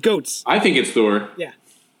brings those goats. I think it's Thor. Yeah.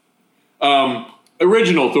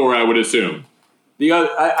 Original Thor, I would assume.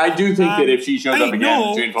 I do think that if she shows up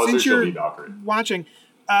again, Jane Foster, she'll be Valkyrie. Watching,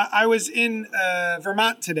 I was in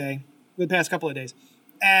Vermont today, the past couple of days,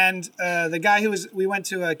 and the guy we went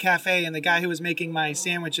to a cafe, and the guy who was making my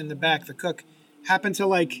sandwich in the back, the cook, happened to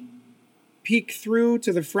like peek through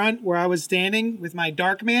to the front where I was standing with my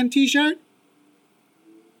Darkman t-shirt,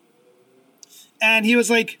 and he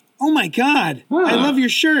was like, "Oh my God, I love your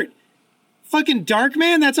shirt, fucking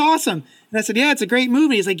Darkman, that's awesome." And I said, yeah, it's a great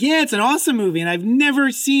movie. He's like, yeah, it's an awesome movie. And I've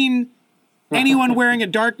never seen anyone wearing a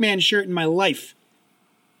Darkman shirt in my life.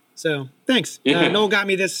 So, thanks. Noel got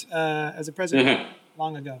me this as a present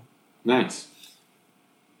long ago. Nice.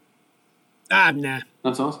 Nah.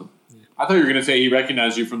 That's awesome. Yeah. I thought you were going to say he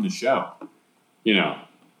recognized you from the show. you know,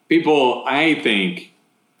 people, I think,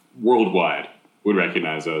 worldwide would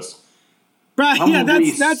recognize us. Right, yeah,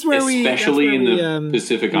 that's where we... Especially in the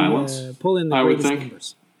Pacific Islands, pull in the I would greatest think.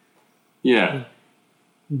 numbers. Yeah.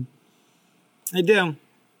 I do.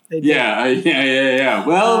 Yeah.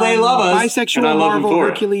 Well, they love us. Bisexual Marvel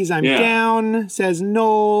Hercules, I'm down, says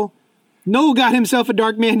Noel. Noel got himself a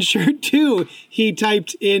Darkman shirt, too. He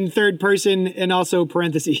typed in third person and also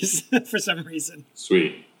parentheses for some reason.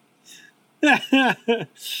 Sweet. Anything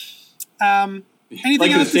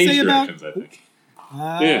like else to say about... I think.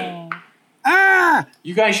 Yeah.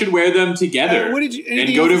 You guys should wear them together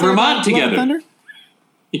and go to Vermont together. Thunder?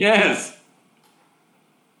 Yes.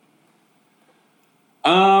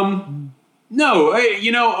 No,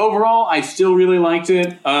 overall, I still really liked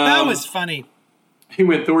it. That was funny.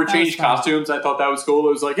 When Thor changed costumes, I thought that was cool.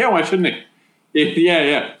 It was like, yeah, why shouldn't it?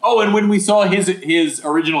 Yeah. Oh, and when we saw his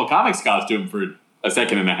original comics costume for a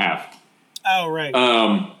second and a half. Oh,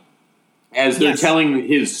 right. As they're telling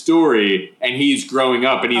his story, and he's growing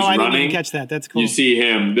up, and he's running. I didn't even catch that. That's cool. You see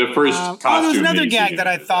him, the first costume. There's another gag that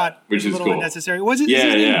I thought was a little unnecessary. Was it his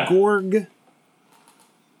name Gorg?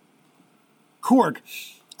 Korg.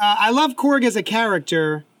 I love Korg as a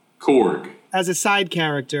character. Korg. As a side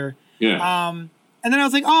character. Yeah. And then I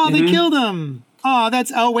was like, oh, they killed him.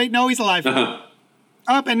 Oh, wait, no, he's alive.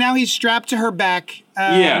 Up, and now he's strapped to her back.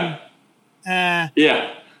 Yeah. I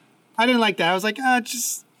didn't like that. I was like,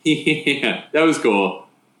 just... Yeah, that was cool.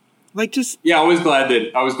 Like, just... Yeah, I was glad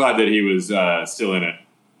that he was still in it.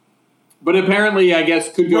 But apparently, I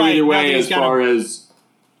guess, could go either way as far as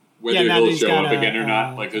whether he'll show up again or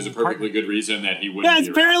not. Like, there's a perfectly good reason that he wouldn't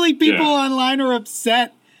be apparently people online are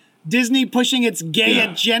upset. Disney pushing its gay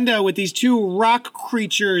agenda with these two rock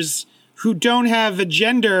creatures who don't have a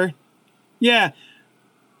gender. Yeah.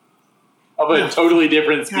 Of a totally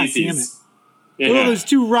different species. Yeah. Oh, those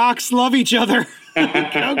two rocks love each other.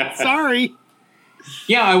 Oh, sorry.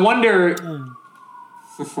 Yeah, I wonder.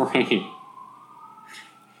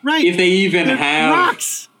 Right. If they even have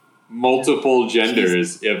rocks. Multiple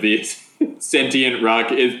genders of these sentient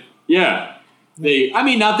rock is not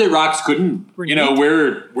that rocks couldn't.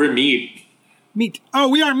 We're meat. Meat. Oh,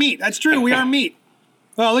 we are meat. That's true. We are meat.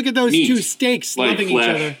 Oh, look at those two steaks loving each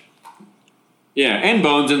other. Yeah, and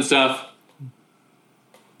bones and stuff.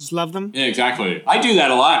 Just love them? Yeah, exactly. I do that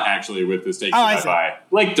a lot, actually, with the steaks that I buy.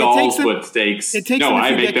 Like dolls, but steaks. It takes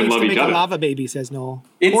I make them love each other. A lava baby, says Noel.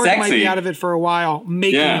 It's Or sexy. It might be out of it for a while,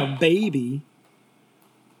 making a baby.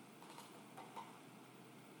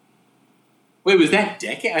 Wait, was that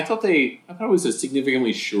decade? I thought it was a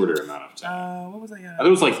significantly shorter amount of time. What was I? I thought it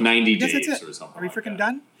was like 90 days or something. Are we freaking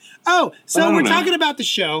done? Oh, so we're talking about the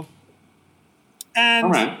show, and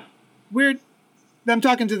all right. I'm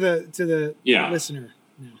talking to the listener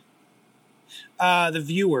now, the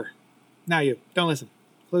viewer. Not you. Don't listen.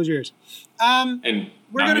 Close your ears. And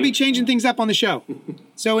we're going to be changing things up on the show.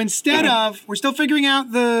 So instead of, we're still figuring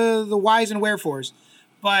out the whys and wherefores,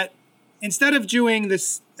 but instead of doing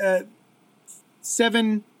this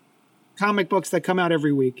 7 comic books that come out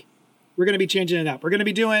every week, we're going to be changing it up. We're going to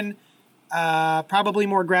be doing probably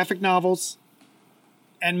more graphic novels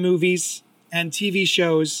and movies and TV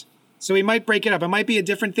shows. So we might break it up. It might be a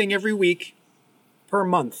different thing every week per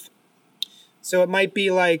month. So it might be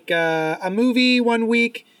like a movie one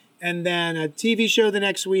week, and then a TV show the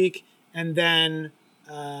next week, and then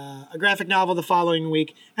a graphic novel the following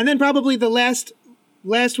week. And then probably the last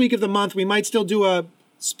week of the month, we might still do a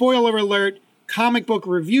spoiler alert comic book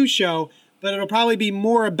review show, but it'll probably be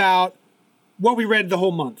more about what we read the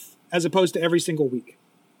whole month, as opposed to every single week.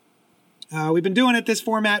 We've been doing it this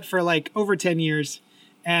format for like over 10 years,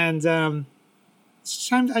 and I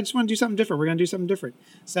just want to do something different. We're going to do something different.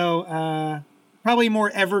 So probably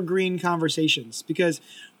more evergreen conversations, because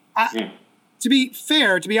to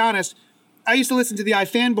be honest, I used to listen to the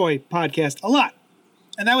iFanboy podcast a lot,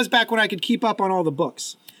 and that was back when I could keep up on all the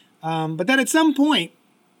books. But then at some point,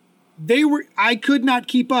 I could not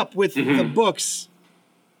keep up with the books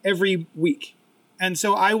every week. And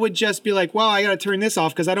so I would just be like, well, I got to turn this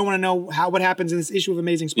off because I don't want to know what happens in this issue of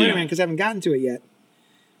Amazing Spider-Man because I haven't gotten to it yet.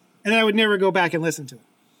 And then I would never go back and listen to it.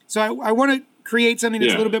 So I want to create something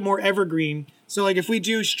that's a little bit more evergreen. So like if we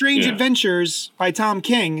do Strange Adventures by Tom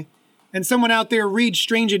King, and someone out there reads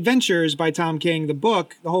Strange Adventures by Tom King, the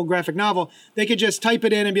book, the whole graphic novel, they could just type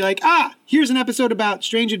it in and be like, here's an episode about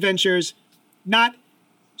Strange Adventures, not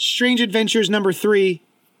Strange Adventures number 3.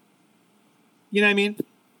 You know what I mean?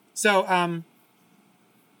 So,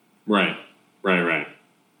 Right.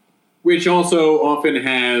 Which also often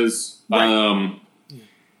has,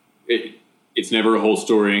 it's never a whole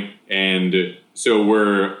story. And so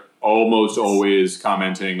almost always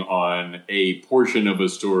commenting on a portion of a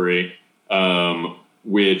story,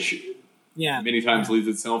 which many times leads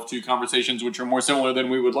itself to conversations which are more similar than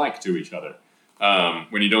we would like to each other.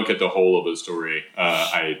 When you don't get the whole of a story,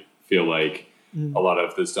 I feel like a lot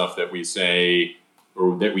of the stuff that we say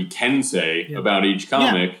or that we can say about each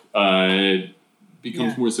comic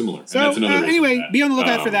becomes more similar. So and that's another anyway, be on the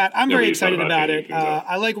lookout for that. I'm very excited about it.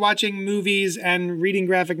 I like watching movies and reading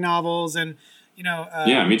graphic novels and,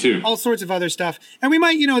 me too. All sorts of other stuff. And we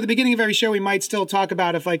might, at the beginning of every show, we might still talk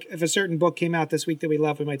about if a certain book came out this week that we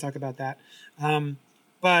love, we might talk about that.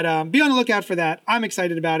 But be on the lookout for that. I'm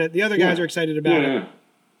excited about it. The other guys are excited about it. Yeah.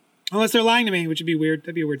 Unless they're lying to me, which would be weird.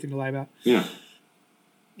 That'd be a weird thing to lie about. Yeah.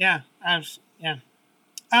 Yeah.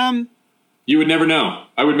 You would never know.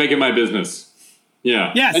 I would make it my business.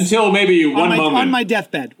 Yeah. Yes. Until maybe one moment. On my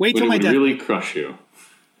deathbed. Wait till my deathbed. Really crush you.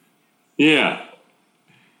 Yeah.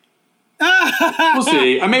 We'll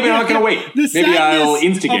see. Maybe I'm not going to wait. Maybe I'll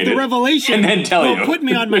instigate the revelation and then tell you. Put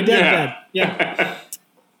me on my deathbed. Yeah.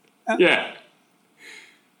 Yeah.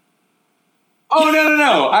 Oh,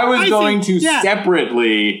 no. I was going to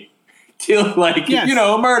separately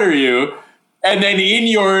murder you. And then in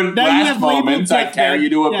your last moments, I carry you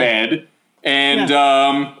to a bed and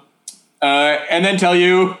then tell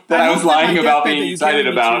you that I was lying about being excited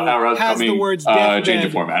about our upcoming change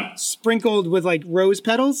of format. Sprinkled with rose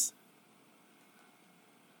petals.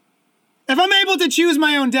 If I'm able to choose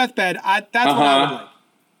my own deathbed, that's what I would like.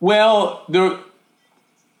 Well, the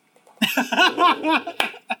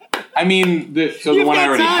one I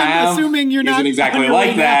already have isn't exactly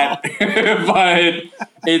like that, but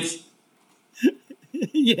it's.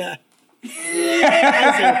 Yeah.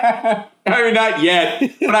 Not yet,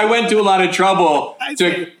 but I went to a lot of trouble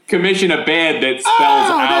to commission a bed that spells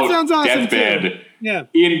out awesome deathbed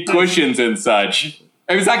in cushions and such.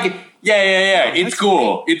 It was like, it's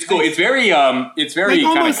cool. It's cool. It's very kind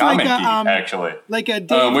of comic-y, actually. Like a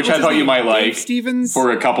Dave, which I thought you might like Stevens for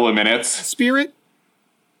a couple of minutes. Spirit.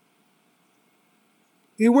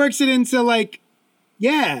 He works it into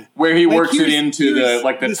where he works it into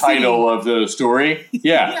the title of the story.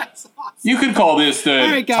 Yeah. Yes, awesome. You could call this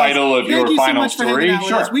the title of your final story.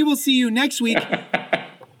 Sure. We will see you next week.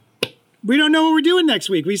 We don't know what we're doing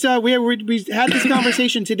next week. We had this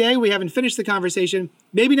conversation today. We haven't finished the conversation.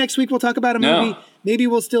 Maybe next week we'll talk about a movie. Maybe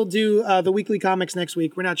we'll still do the weekly comics next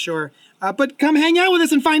week. We're not sure. But come hang out with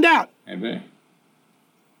us and find out. Maybe.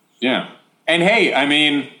 Yeah. And hey,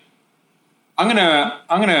 I'm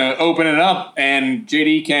gonna open it up, and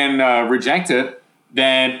JD can reject it.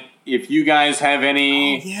 That if you guys have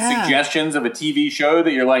any suggestions of a TV show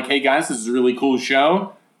that you're like, hey guys, this is a really cool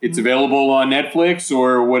show. It's available on Netflix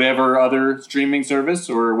or whatever other streaming service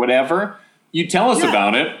or whatever. You tell us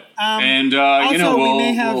about it, and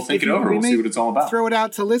we'll think it over. We'll see what it's all about. Throw it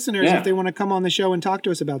out to listeners if they want to come on the show and talk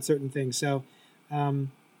to us about certain things. So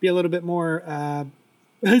be a little bit more.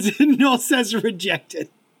 Noel says rejected.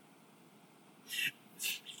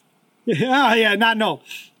 Not Noel.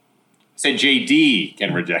 Said JD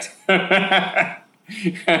can reject.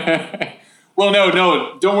 Well, no,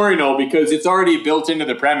 don't worry, Noel, because it's already built into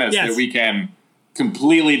the premise that we can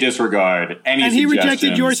completely disregard any suggestions. And he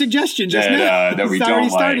rejected your suggestion just now. That we don't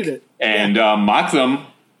started like. It. And mock them.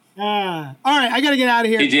 All right, I got to get out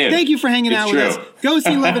of here. He did. Thank you for hanging out with us. Go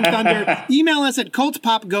see Love and Thunder. Email us at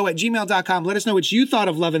cultpopgo@gmail.com. Let us know what you thought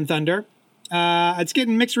of Love and Thunder. It's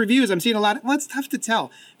getting mixed reviews. I'm seeing a lot. Well, it's tough to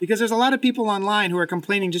tell because there's a lot of people online who are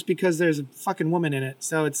complaining just because there's a fucking woman in it.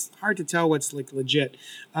 So it's hard to tell what's legit.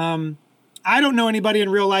 I don't know anybody in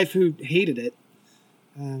real life who hated it.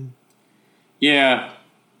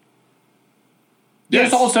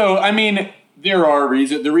 There's also, there are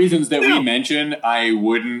reasons that we mention. I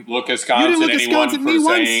wouldn't look askance at anyone for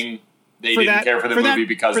saying they didn't care for the movie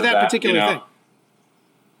because of that particular thing.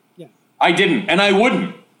 Yeah, I didn't, and I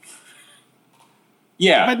wouldn't.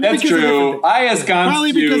 Yeah, that's true. I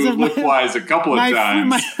askance you look-wise a couple of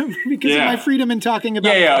times. Because of my freedom in talking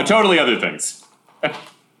about... Yeah, totally other things.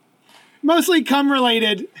 Mostly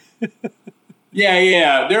cum-related.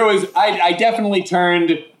 Yeah. There was... I definitely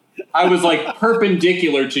turned... I was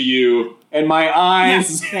perpendicular to you, and my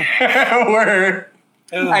eyes were...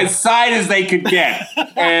 as side as they could get.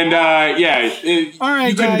 And, all right,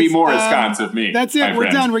 you couldn't be more askance of me. That's it. We're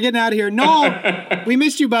done. We're getting out of here. Noel, we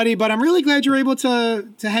missed you, buddy, but I'm really glad you're able to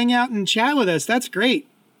hang out and chat with us. That's great.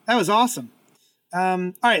 That was awesome.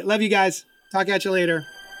 All right. Love you guys. Talk at you later.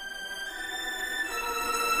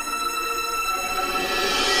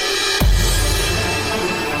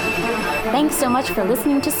 Thanks so much for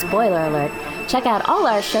listening to Spoiler Alert. Check out all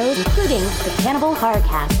our shows, including the Cannibal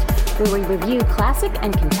Horrorcast. where we review classic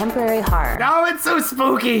and contemporary horror. Oh, it's so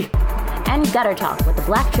spooky! And Gutter Talk with the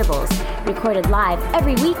Black Tribbles, recorded live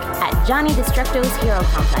every week at Johnny Destructo's Hero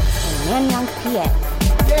Complex in Manayunk,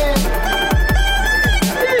 PA. Yeah.